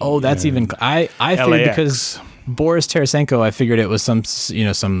YYC. Oh, that's even. I figured because Boris Tarasenko, I figured it was some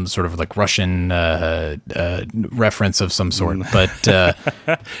sort of like Russian reference of some sort. But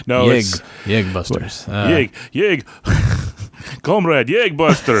no, Yegbusters. Yeg, comrade,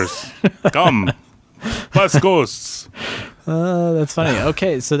 Yegbusters, come, bust ghosts. That's funny.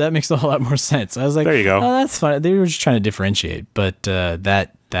 Okay, so that makes a whole lot more sense. I was like, there you go. Oh, that's fine. They were just trying to differentiate, but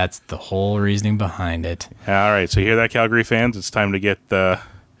that's the whole reasoning behind it. All right, so you hear that, Calgary fans? It's time to get the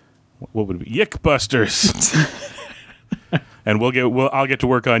what would it be? Yickbusters. And I'll get to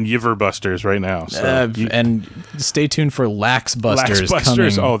work on Yiverbusters right now. So and stay tuned for Laxbusters.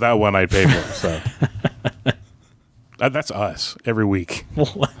 Laxbusters. Coming. Oh, that one I'd pay for. So. That's us every week.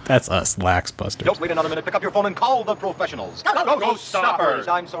 That's us, Laxbusters. Don't wait another minute. Pick up your phone and call the professionals. Ghost Stoppers.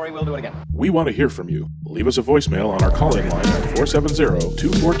 I'm sorry, we'll do it again. We want to hear from you. Leave us a voicemail on our call-in line at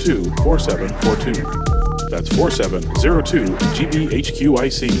 470-242-4742. That's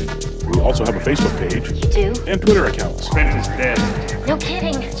 4702-GBHQIC. We also have a Facebook page. You do? And Twitter accounts. Spence is dead. No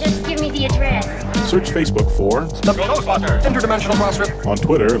kidding. Just give me the address. Search Facebook for The Ghostbusters Interdimensional Crossrip. On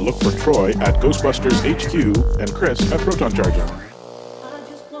Twitter, look for Troy at Ghostbusters HQ and Chris at Proton Charger.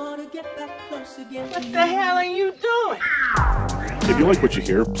 What the hell are you doing? If you like what you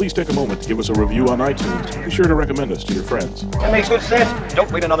hear, please take a moment to give us a review on iTunes. Be sure to recommend us to your friends. That makes good sense.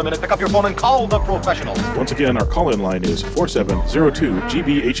 Don't wait another minute. Pick up your phone and call the professionals. Once again, our call-in line is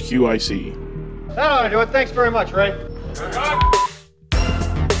 4702-GBHQIC. That ought to do it. Thanks very much, Ray.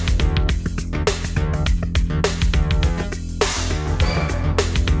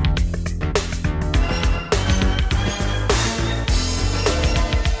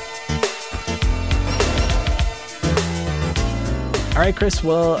 All right, Chris.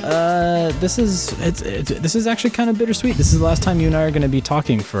 Well, this is actually kind of bittersweet. This is the last time you and I are going to be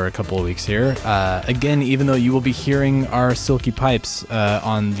talking for a couple of weeks here. Again, even though you will be hearing our silky pipes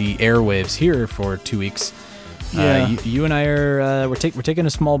on the airwaves here for 2 weeks, you and I are we're taking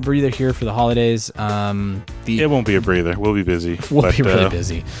a small breather here for the holidays. It won't be a breather. We'll be busy. We'll be really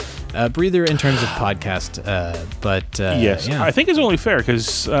busy. Breather in terms of podcast, but yes, yeah. I think it's only fair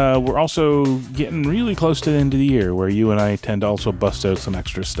because we're also getting really close to the end of the year, where you and I tend to also bust out some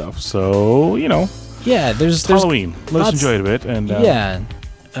extra stuff. So there's Halloween. Let's enjoy it a bit, and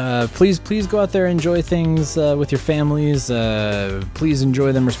please go out there and enjoy things with your families. Please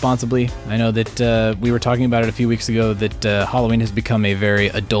enjoy them responsibly. I know that we were talking about it a few weeks ago that Halloween has become a very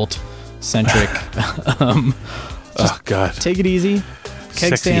adult-centric. Oh God! Take it easy.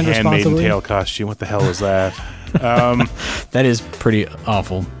 Keg Sexy stand Handmaiden responsibly. Tale costume. What the hell is that? That is pretty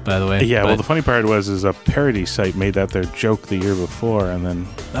awful, by the way. Yeah, well, the funny part is a parody site made that their joke the year before, and then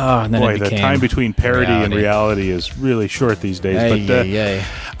boy, the time between parody and reality is really short these days.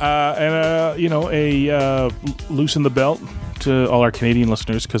 Loosen the belt to all our Canadian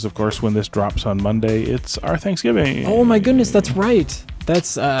listeners, because of course when this drops on Monday, it's our Thanksgiving. Oh my goodness, that's right.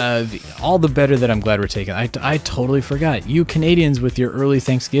 That's all the better that I'm glad we're taking. I totally forgot. You Canadians with your early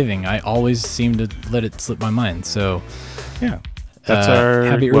Thanksgiving, I always seem to let it slip my mind. So yeah, that's our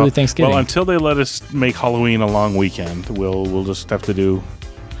happy early Thanksgiving. Well, until they let us make Halloween a long weekend, we'll just have to do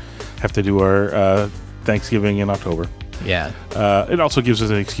our Thanksgiving in October. Yeah. It also gives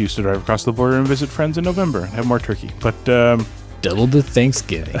us an excuse to drive across the border and visit friends in November and have more turkey. But double the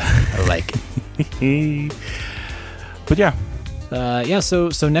Thanksgiving. I like it. But yeah. So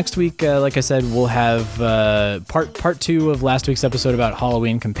next week, like I said, we'll have part 2 of last week's episode about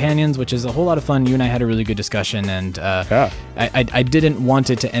Halloween companions, which is a whole lot of fun. You and I had a really good discussion, and I didn't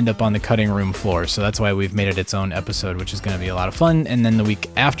want it to end up on the cutting room floor, so that's why we've made it its own episode, which is going to be a lot of fun. And then the week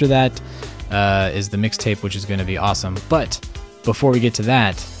after that is the mixtape, which is going to be awesome. But before we get to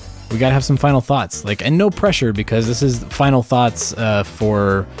that, we got to have some final thoughts, and no pressure, because this is final thoughts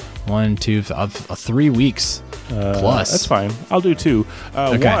for 3 weeks. Plus. That's fine. I'll do 2.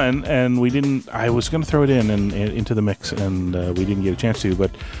 Okay. One, and I was going to throw it into the mix, and we didn't get a chance to,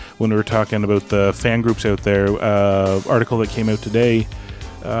 but when we were talking about the fan groups out there, article that came out today,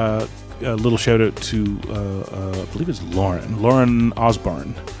 a little shout out to, I believe it's Lauren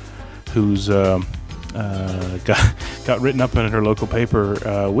Osborne, who's got written up in her local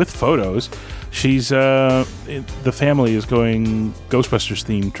paper with photos. She's the family is going Ghostbusters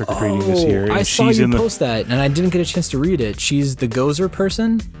themed trick or treating this year. And I saw you post that, and I didn't get a chance to read it. She's the Gozer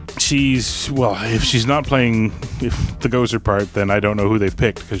person. If she's not playing the Gozer part, then I don't know who they've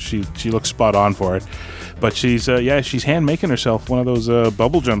picked, because she looks spot on for it. But she's hand making herself one of those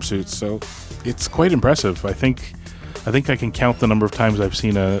bubble jumpsuits, so it's quite impressive. I think I can count the number of times I've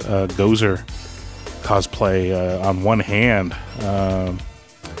seen a Gozer cosplay on one hand.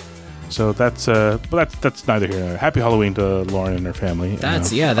 So that's neither here nor there. Happy Halloween to Lauren and her family.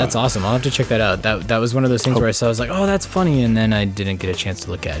 That's awesome. I'll have to check that out. That was one of those things where I saw, I was like, oh, that's funny, and then I didn't get a chance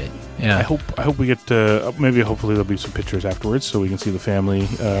to look at it. Yeah. I hope we get to hopefully there'll be some pictures afterwards so we can see the family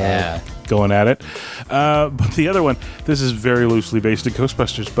going at it. But the other one, this is very loosely based in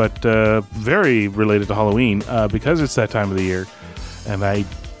Ghostbusters, but very related to Halloween because it's that time of the year, and I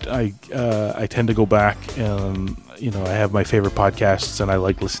tend to go back and I have my favorite podcasts and I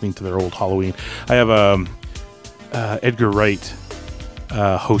like listening to their old Halloween. I have Edgar Wright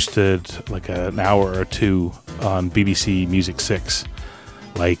hosted like an hour or 2 on BBC Music 6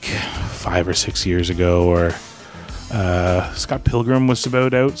 like 5 or 6 years ago, or Scott Pilgrim was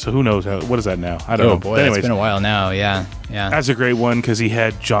about out, so who knows what is that now? I don't know. Boy, anyways, it's been a while now. Yeah. That's a great one because he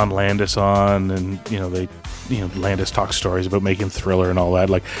had John Landis on, and Landis talks stories about making Thriller and all that.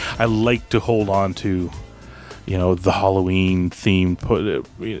 Like, I like to hold on to the Halloween theme,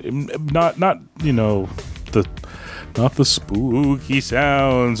 not the spooky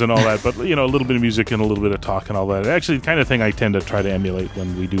sounds and all that, but a little bit of music and a little bit of talk and all that. Actually, the kind of thing I tend to try to emulate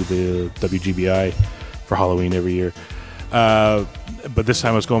when we do the WGBI for Halloween every year. But this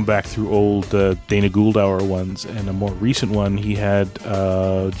time I was going back through old Dana Gould Hour ones, and a more recent one he had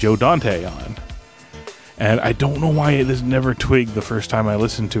Joe Dante on. And I don't know why it has never twigged the first time I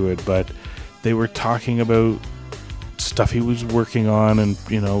listened to it, but they were talking about stuff he was working on, and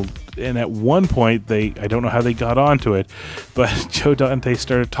and at one point I don't know how they got onto it, but Joe Dante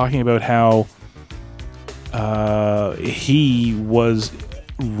started talking about how he was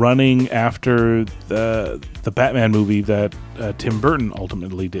running after the Batman movie that Tim Burton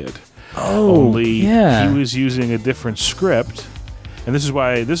ultimately did. He was using a different script. And this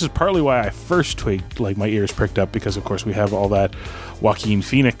is partly why I first twigged, like my ears pricked up, because of course we have all that Joaquin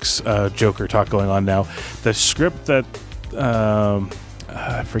Phoenix Joker talk going on now. The script that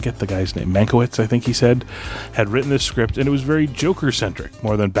I forget the guy's name, Mankiewicz, I think he said, had written this script, and it was very Joker centric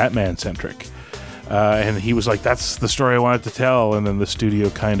more than Batman centric. And he was like, "That's the story I wanted to tell." And then the studio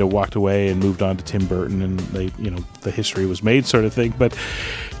kind of walked away and moved on to Tim Burton, and they, the history was made, sort of thing. But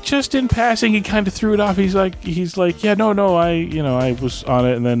just in passing, he kind of threw it off. He's like, "Yeah, no, I was on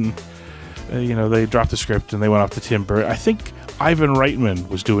it." And then, they dropped the script and they went off to Tim Burton. I think Ivan Reitman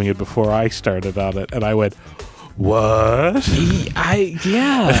was doing it before I started on it, and I went, "What?"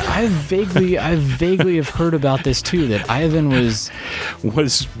 I vaguely have heard about this too. That Ivan was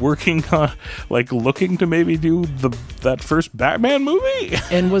working on, like, looking to maybe do that first Batman movie.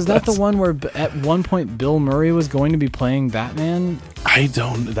 And was that the one where at one point Bill Murray was going to be playing Batman? I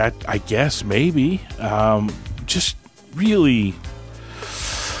guess maybe. just really.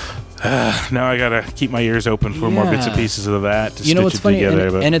 Now I gotta keep my ears open for more bits and pieces of that to stitch what's it funny,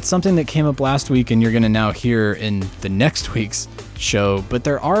 together. and it's something that came up last week, and you're gonna now hear in the next week's show. But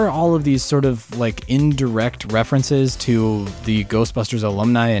there are all of these sort of like indirect references to the Ghostbusters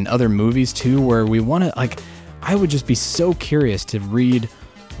alumni and other movies too, where we want to like. I would just be so curious to read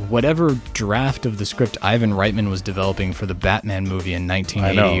whatever draft of the script Ivan Reitman was developing for the Batman movie in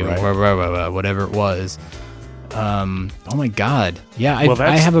 1980, or whatever it was. Oh my God! Yeah,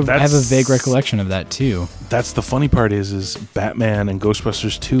 I have a vague recollection of that too. That's the funny part is Batman and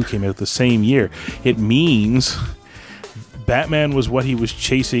Ghostbusters 2 came out the same year. It means Batman was what he was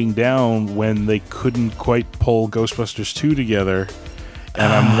chasing down when they couldn't quite pull Ghostbusters 2 together.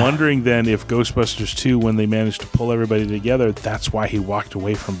 And I'm wondering then if Ghostbusters 2, when they managed to pull everybody together, that's why he walked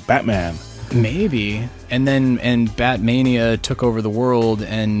away from Batman. Maybe. And Batmania took over the world,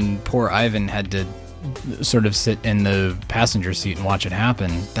 and poor Ivan had to sort of sit in the passenger seat and watch it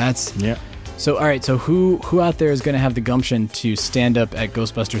happen. So all right, so who out there is going to have the gumption to stand up at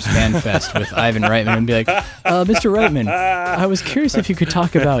Ghostbusters Fan Fest with Ivan Reitman and be like, Mr. Reitman, I was curious if you could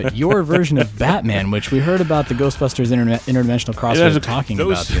talk about your version of Batman, which we heard about the Ghostbusters Interdimensional Crossroads talking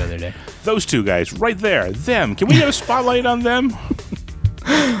about the other day. Those two guys right there, them. Can we get a spotlight on them?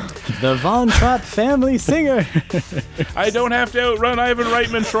 The Von Trapp family singer. I don't have to outrun Ivan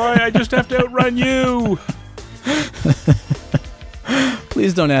Reitman, Troy. I just have to outrun you.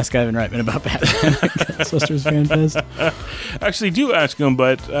 Please don't ask Ivan Reitman about Batman at Ghostbusters Fan Fest. Actually, do ask him,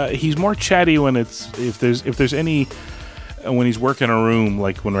 but he's more chatty when if there's any when he's working a room,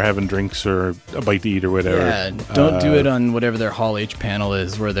 like when we're having drinks or a bite to eat or whatever. Yeah, don't do it on whatever their Hall H panel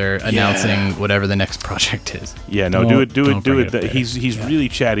is, where they're announcing whatever the next project is. Yeah, no, do it. He's really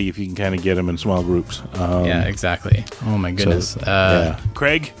chatty if you can kind of get him in small groups. Yeah, exactly. Oh my goodness.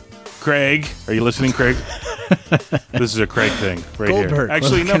 Craig, are you listening, Craig? This is a Craig thing right Goldberg, here.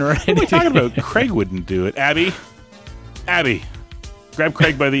 Actually, no. What are we talking about? Craig wouldn't do it. Abby, grab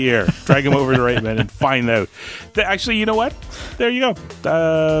Craig by the ear, drag him over to Reitman, and find out. Actually, you know what? There you go.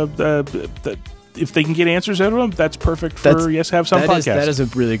 If they can get answers out of them, that's perfect for Yes Have Some podcast. That is a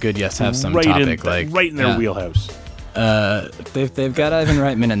really good Yes Have Some topic. Right in their wheelhouse. They've got Ivan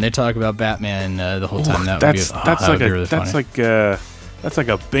Reitman, and they talk about Batman the whole time. That would be really funny. That's like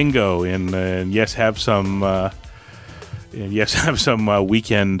a bingo in Yes Have Some. Yes Have Some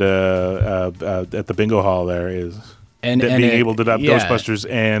weekend at the bingo hall. There is being able to dub Ghostbusters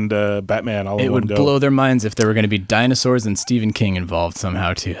and Batman all in one go. It would blow their minds if there were going to be dinosaurs and Stephen King involved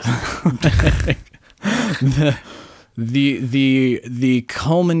somehow too. the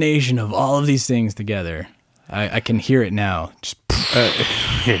culmination of all of these things together. I can hear it now.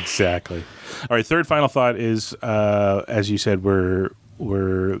 Exactly. All right. Third final thought is, as you said, we're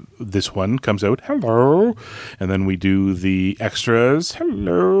this one comes out, hello, and then we do the extras,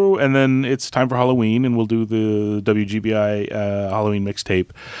 hello, and then it's time for Halloween, and we'll do the WGBI Halloween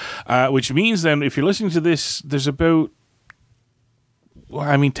mixtape, which means then if you're listening to this, there's about,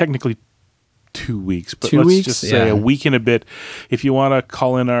 technically 2 weeks, but let's just say a week and a bit. If you want to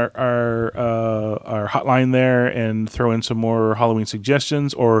call in our hotline there and throw in some more Halloween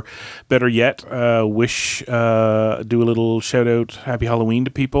suggestions, or better yet, do a little shout out Happy Halloween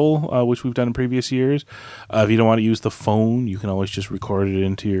to people, which we've done in previous years. If you don't want to use the phone, you can always just record it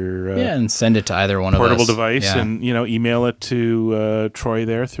into your and send it to either one portable of us. Device, and email it to Troy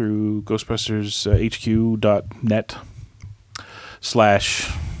there through GhostbustersHQ.net/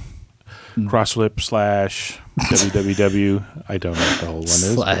 crosslip / www. I don't know what the whole one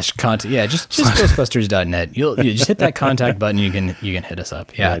is. /contact. Yeah, just Ghostbusters.net. You just hit that contact button. You can hit us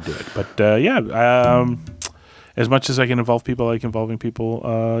up. Yeah, I do it. But as much as I can involve people, I like involving people.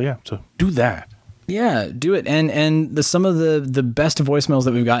 So do that. Yeah, do it. And some of the best voicemails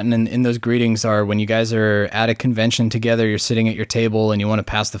that we've gotten in those greetings are when you guys are at a convention together, you're sitting at your table and you want to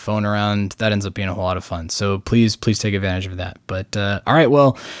pass the phone around. That ends up being a whole lot of fun. So please take advantage of that. But all right,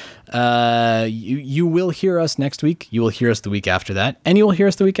 well, you will hear us next week. You will hear us the week after that, and you will hear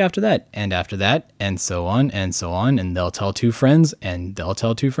us the week after that, and after that, and so on, and they'll tell two friends, and they'll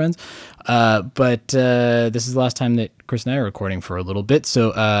tell two friends. But this is the last time that Chris and I are recording for a little bit.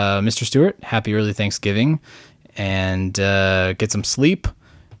 So, Mr. Stewart, happy early Thanksgiving, and get some sleep.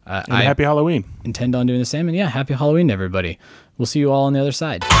 And happy Halloween. Intend on doing the same, and happy Halloween to everybody. We'll see you all on the other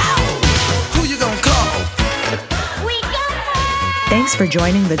side. Who you gonna call? Thanks for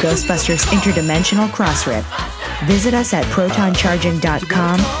joining the Ghostbusters Interdimensional Crossrip. Visit us at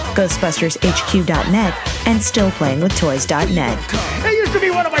protoncharging.com, ghostbustershq.net, and stillplayingwithtoys.net. That used to be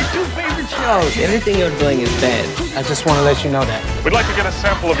one of my two favorite shows. No, everything you're doing is bad. I just want to let you know that. We'd like to get a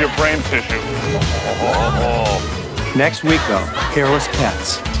sample of your brain tissue. Next week, though, hairless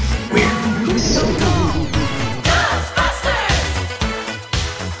pets. Weird.